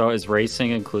 sports. So is racing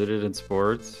included in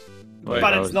sports? But But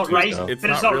that it's was not twist racing. up. It's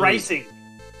But it's not not really- racing.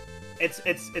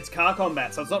 It's car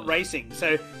combat, so it's not racing.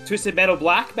 So Twisted Metal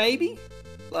Black, maybe?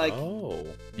 Like, Oh.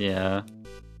 Yeah.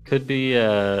 Could be.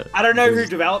 I don't know who there's-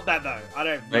 developed that though. I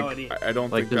don't no Like, idea. I don't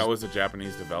Like think that there's- was a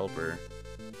Japanese developer.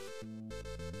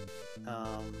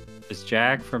 Is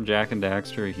Jack from Jack and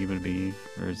Daxter a human being,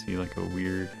 or is he like a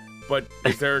weird? But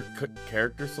is there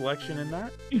character selection in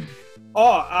that? Jack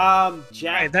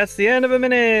Alright, that's the end of a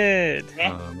minute.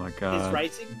 Oh my is god.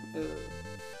 racing.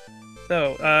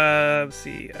 So, let's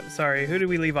see. I'm sorry. Who did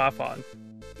we leave off on?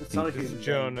 It's not a It's human being.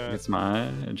 Jonah. It's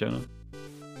Jonah.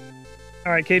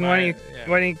 All right, Caden, why Yeah.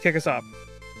 don't you kick us off?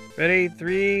 Ready?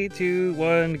 3, 2,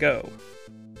 1, go.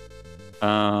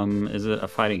 Is it a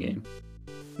fighting game?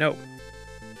 No.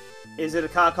 Is it a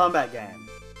car combat game?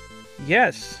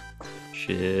 Yes.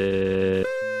 Shit.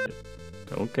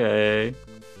 Okay.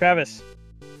 Travis.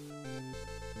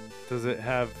 Does it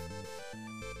have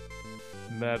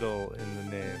metal in the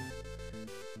name?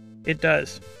 It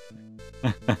does.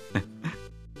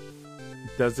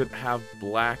 Does it have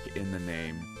black in the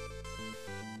name?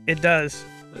 It does.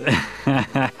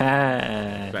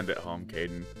 Send it home,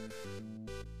 Caden.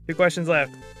 2 questions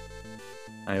left.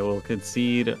 I will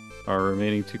concede our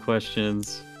remaining 2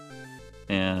 questions,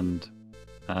 and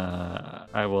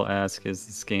I will ask: is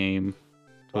this game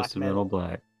Twisted Metal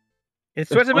Black?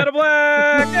 It's Twisted Metal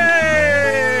Black!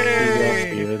 Yay!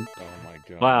 Steven. Oh my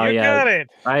god. Wow, You got it.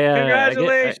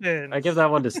 Congratulations. I give that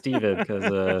one to Steven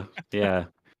because, yeah,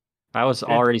 I was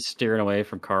already steering away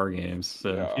from car games.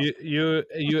 So. You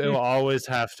will always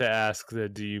have to ask the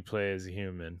 "Do you play as a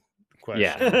human?"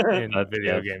 question in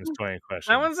video games 20 questions.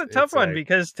 That one's a tough one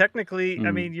because technically,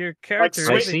 I mean, your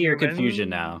character I is see your confusion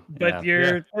now. but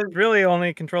you're really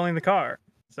only controlling the car.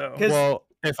 So, well,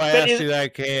 if I asked you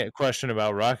that question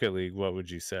about Rocket League, what would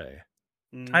you say?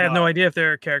 I have no idea if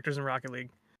there are characters in Rocket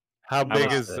League. How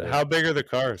big are the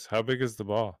cars? How big is the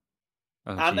ball?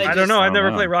 Oh, I don't know. I've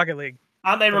never played Rocket League.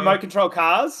 Aren't they remote control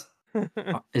cars?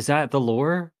 Is that the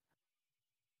lore?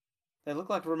 They look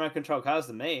like remote control cars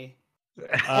to me. Boy,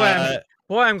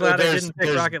 I'm glad I didn't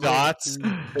pick Rocket League.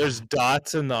 There's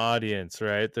dots in the audience,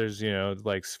 right? There's,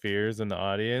 like spheres in the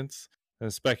audience.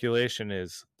 And speculation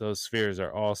is those spheres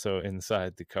are also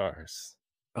inside the cars.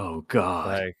 Oh,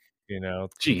 God.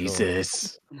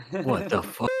 Jesus. What the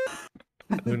fuck?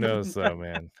 Who knows, though,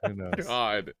 man? Who knows?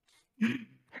 God.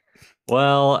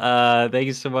 Well, thank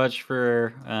you so much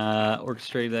for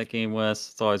orchestrating that game, Wes.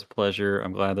 It's always a pleasure.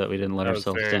 I'm glad that we didn't let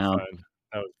ourselves down. Fun.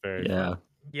 That was very fun.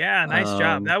 Yeah, nice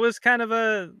job. That was kind of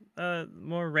a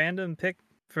more random pick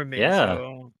for me. Yeah.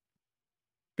 So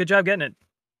good job getting it.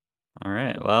 All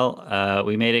right. Well,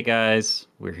 we made it, guys.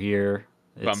 We're here.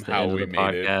 It's Somehow the end we of the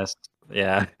made podcast.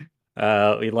 Yeah.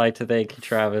 We'd like to thank you,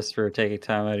 Travis, for taking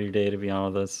time out of your day to be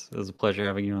on with us. It was a pleasure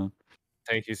having you on.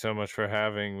 Thank you so much for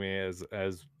having me. As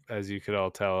you could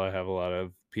all tell, I have a lot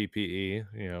of PPE,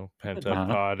 pent up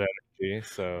pod energy.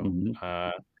 So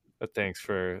but thanks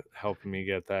for helping me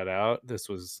get that out. This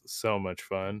was so much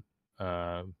fun.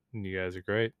 You guys are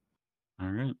great. All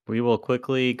right. We will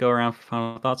quickly go around for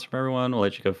final thoughts from everyone. We'll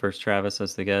let you go first, Travis,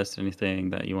 as the guest.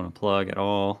 Anything that you want to plug at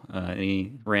all?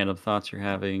 Any random thoughts you're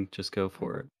having, just go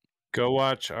for it. Go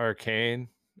watch Arcane.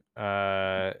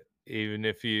 Even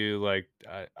if you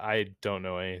I don't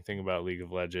know anything about League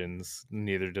of Legends,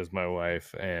 neither does my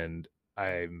wife, and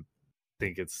I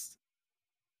think it's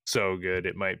so good.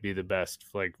 It might be the best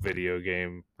video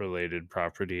game related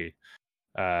property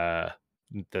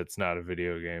that's not a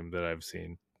video game that I've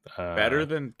seen. Better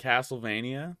than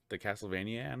Castlevania, the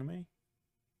Castlevania anime?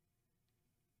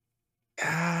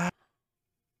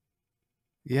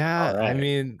 Yeah, right. I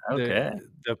mean, okay.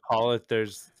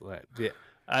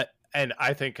 And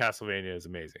I think Castlevania is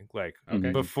amazing.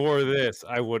 Okay. Before this,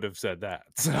 I would have said that.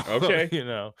 So, okay.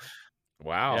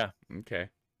 Wow. Yeah. Okay.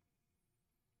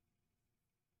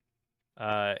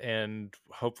 And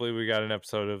hopefully we got an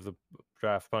episode of the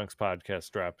Draft Punks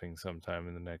podcast dropping sometime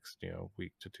in the next,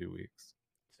 week to 2 weeks.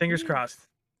 Fingers crossed.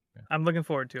 Yeah. I'm looking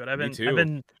forward to it. I've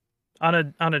been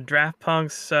on a Draft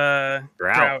Punks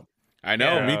drought. I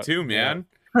know, me too, man.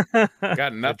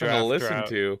 Got nothing to listen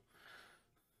to.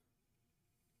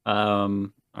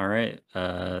 All right,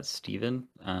 Steven,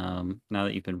 now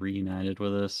that you've been reunited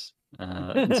with us,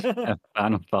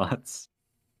 final thoughts.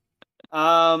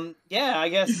 Yeah, I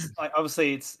guess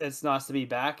obviously it's nice to be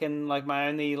back, and my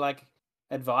only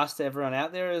advice to everyone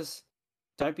out there is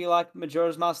don't be like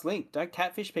Majora's Mask Link. Don't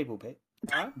catfish people, Pete.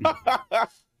 All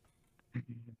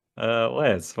right?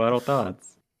 Wes, final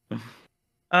thoughts.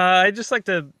 I'd just like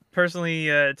to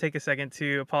personally take a second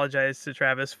to apologize to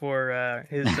Travis for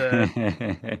his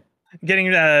getting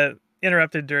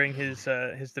interrupted during his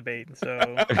debate. So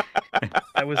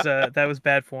that was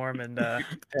bad form, and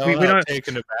we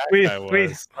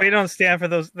don't stand for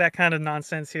that kind of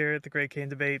nonsense here at the Great Game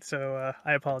Debate. So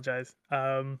I apologize.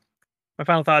 My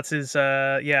final thoughts is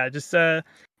just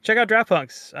check out Draft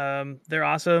Punks. They're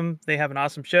awesome. They have an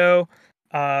awesome show.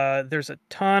 There's a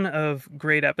ton of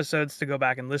great episodes to go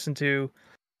back and listen to.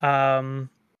 And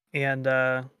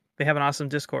they have an awesome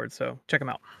Discord, so check them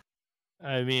out.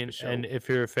 I mean, and if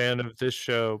you're a fan of this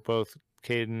show, both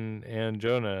Caden and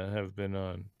Jonah have been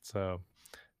on, so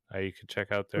you can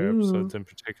check out their episodes in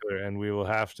particular, and we will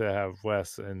have to have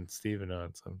Wes and Steven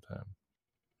on sometime.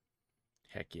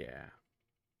 Heck yeah.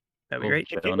 That'd be great.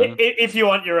 If you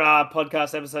want your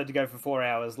podcast episode to go for 4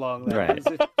 hours long. Right.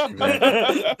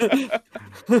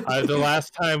 The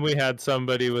last time we had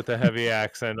somebody with a heavy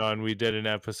accent on, we did an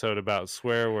episode about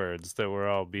swear words that were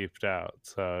all beeped out.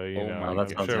 So, I'm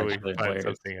sure we can find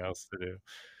something else to do.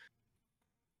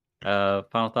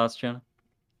 Final thoughts, Jonah?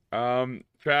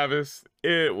 Travis,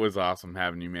 it was awesome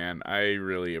having you, man. I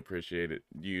really appreciate it.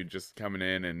 You just coming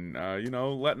in and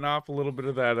letting off a little bit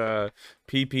of that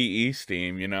PPE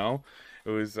steam, It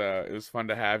was fun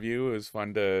to have you. It was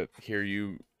fun to hear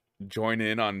you join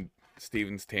in on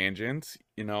Steven's tangents,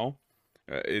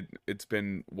 It's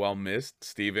been well missed,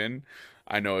 Steven.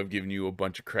 I know I've given you a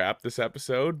bunch of crap this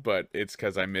episode, but it's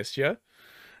because I missed you.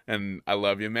 And I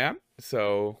love you, man.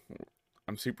 So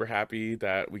I'm super happy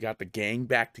that we got the gang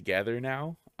back together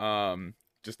now.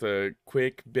 Just a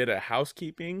quick bit of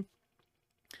housekeeping.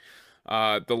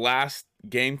 The last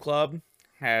game club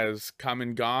has come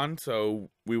and gone,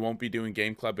 so we won't be doing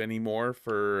game club anymore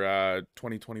for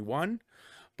 2021,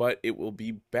 but it will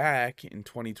be back in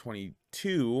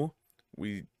 2022.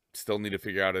 We still need to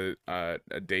figure out a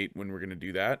date when we're going to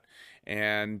do that,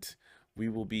 and we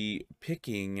will be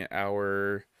picking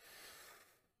our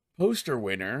poster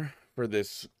winner for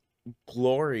this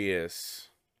glorious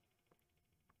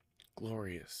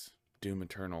Doom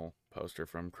Eternal poster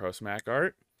from Crossmack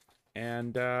Art.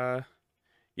 And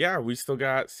yeah, we still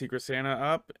got Secret Santa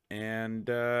up, and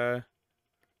I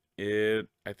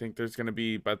think there's gonna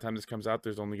be, by the time this comes out,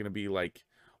 there's only gonna be like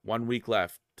 1 week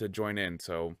left to join in,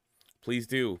 so please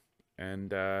do. And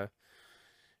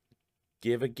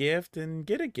give a gift and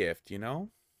get a gift,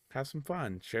 have some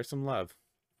fun, share some love,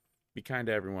 be kind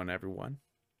to everyone,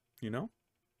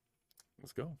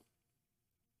 let's go.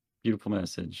 Beautiful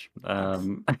message.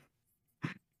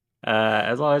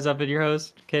 As always, I've been your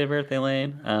host, Katie Birthday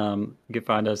Lane. You can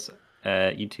find us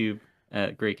at YouTube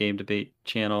at Great Game Debate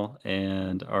channel,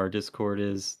 and our Discord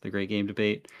is the Great Game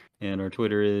Debate, and our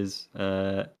Twitter is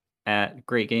at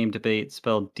Great Game Debate,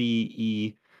 spelled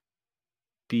DEB8.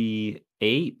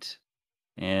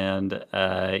 And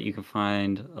you can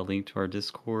find a link to our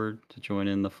Discord to join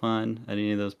in the fun at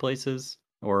any of those places,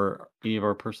 or any of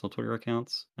our personal Twitter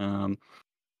accounts.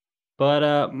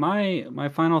 But my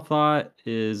final thought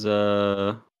is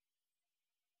go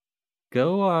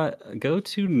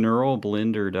to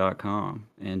neuralblender.com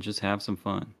and just have some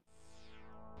fun.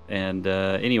 And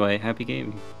anyway, happy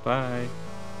gaming. Bye.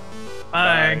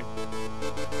 Bye.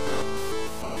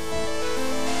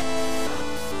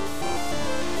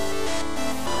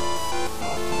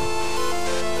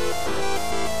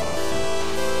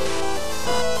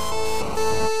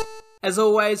 As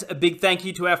always, a big thank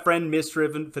you to our friend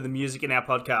Misdriven for the music in our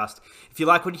podcast. If you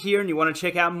like what you hear and you want to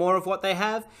check out more of what they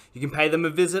have, you can pay them a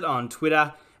visit on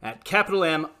Twitter at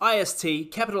MIST_RIVEN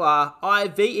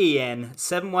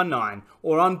 719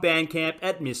 or on Bandcamp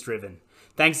at Misdriven.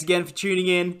 Thanks again for tuning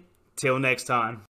in. Till next time.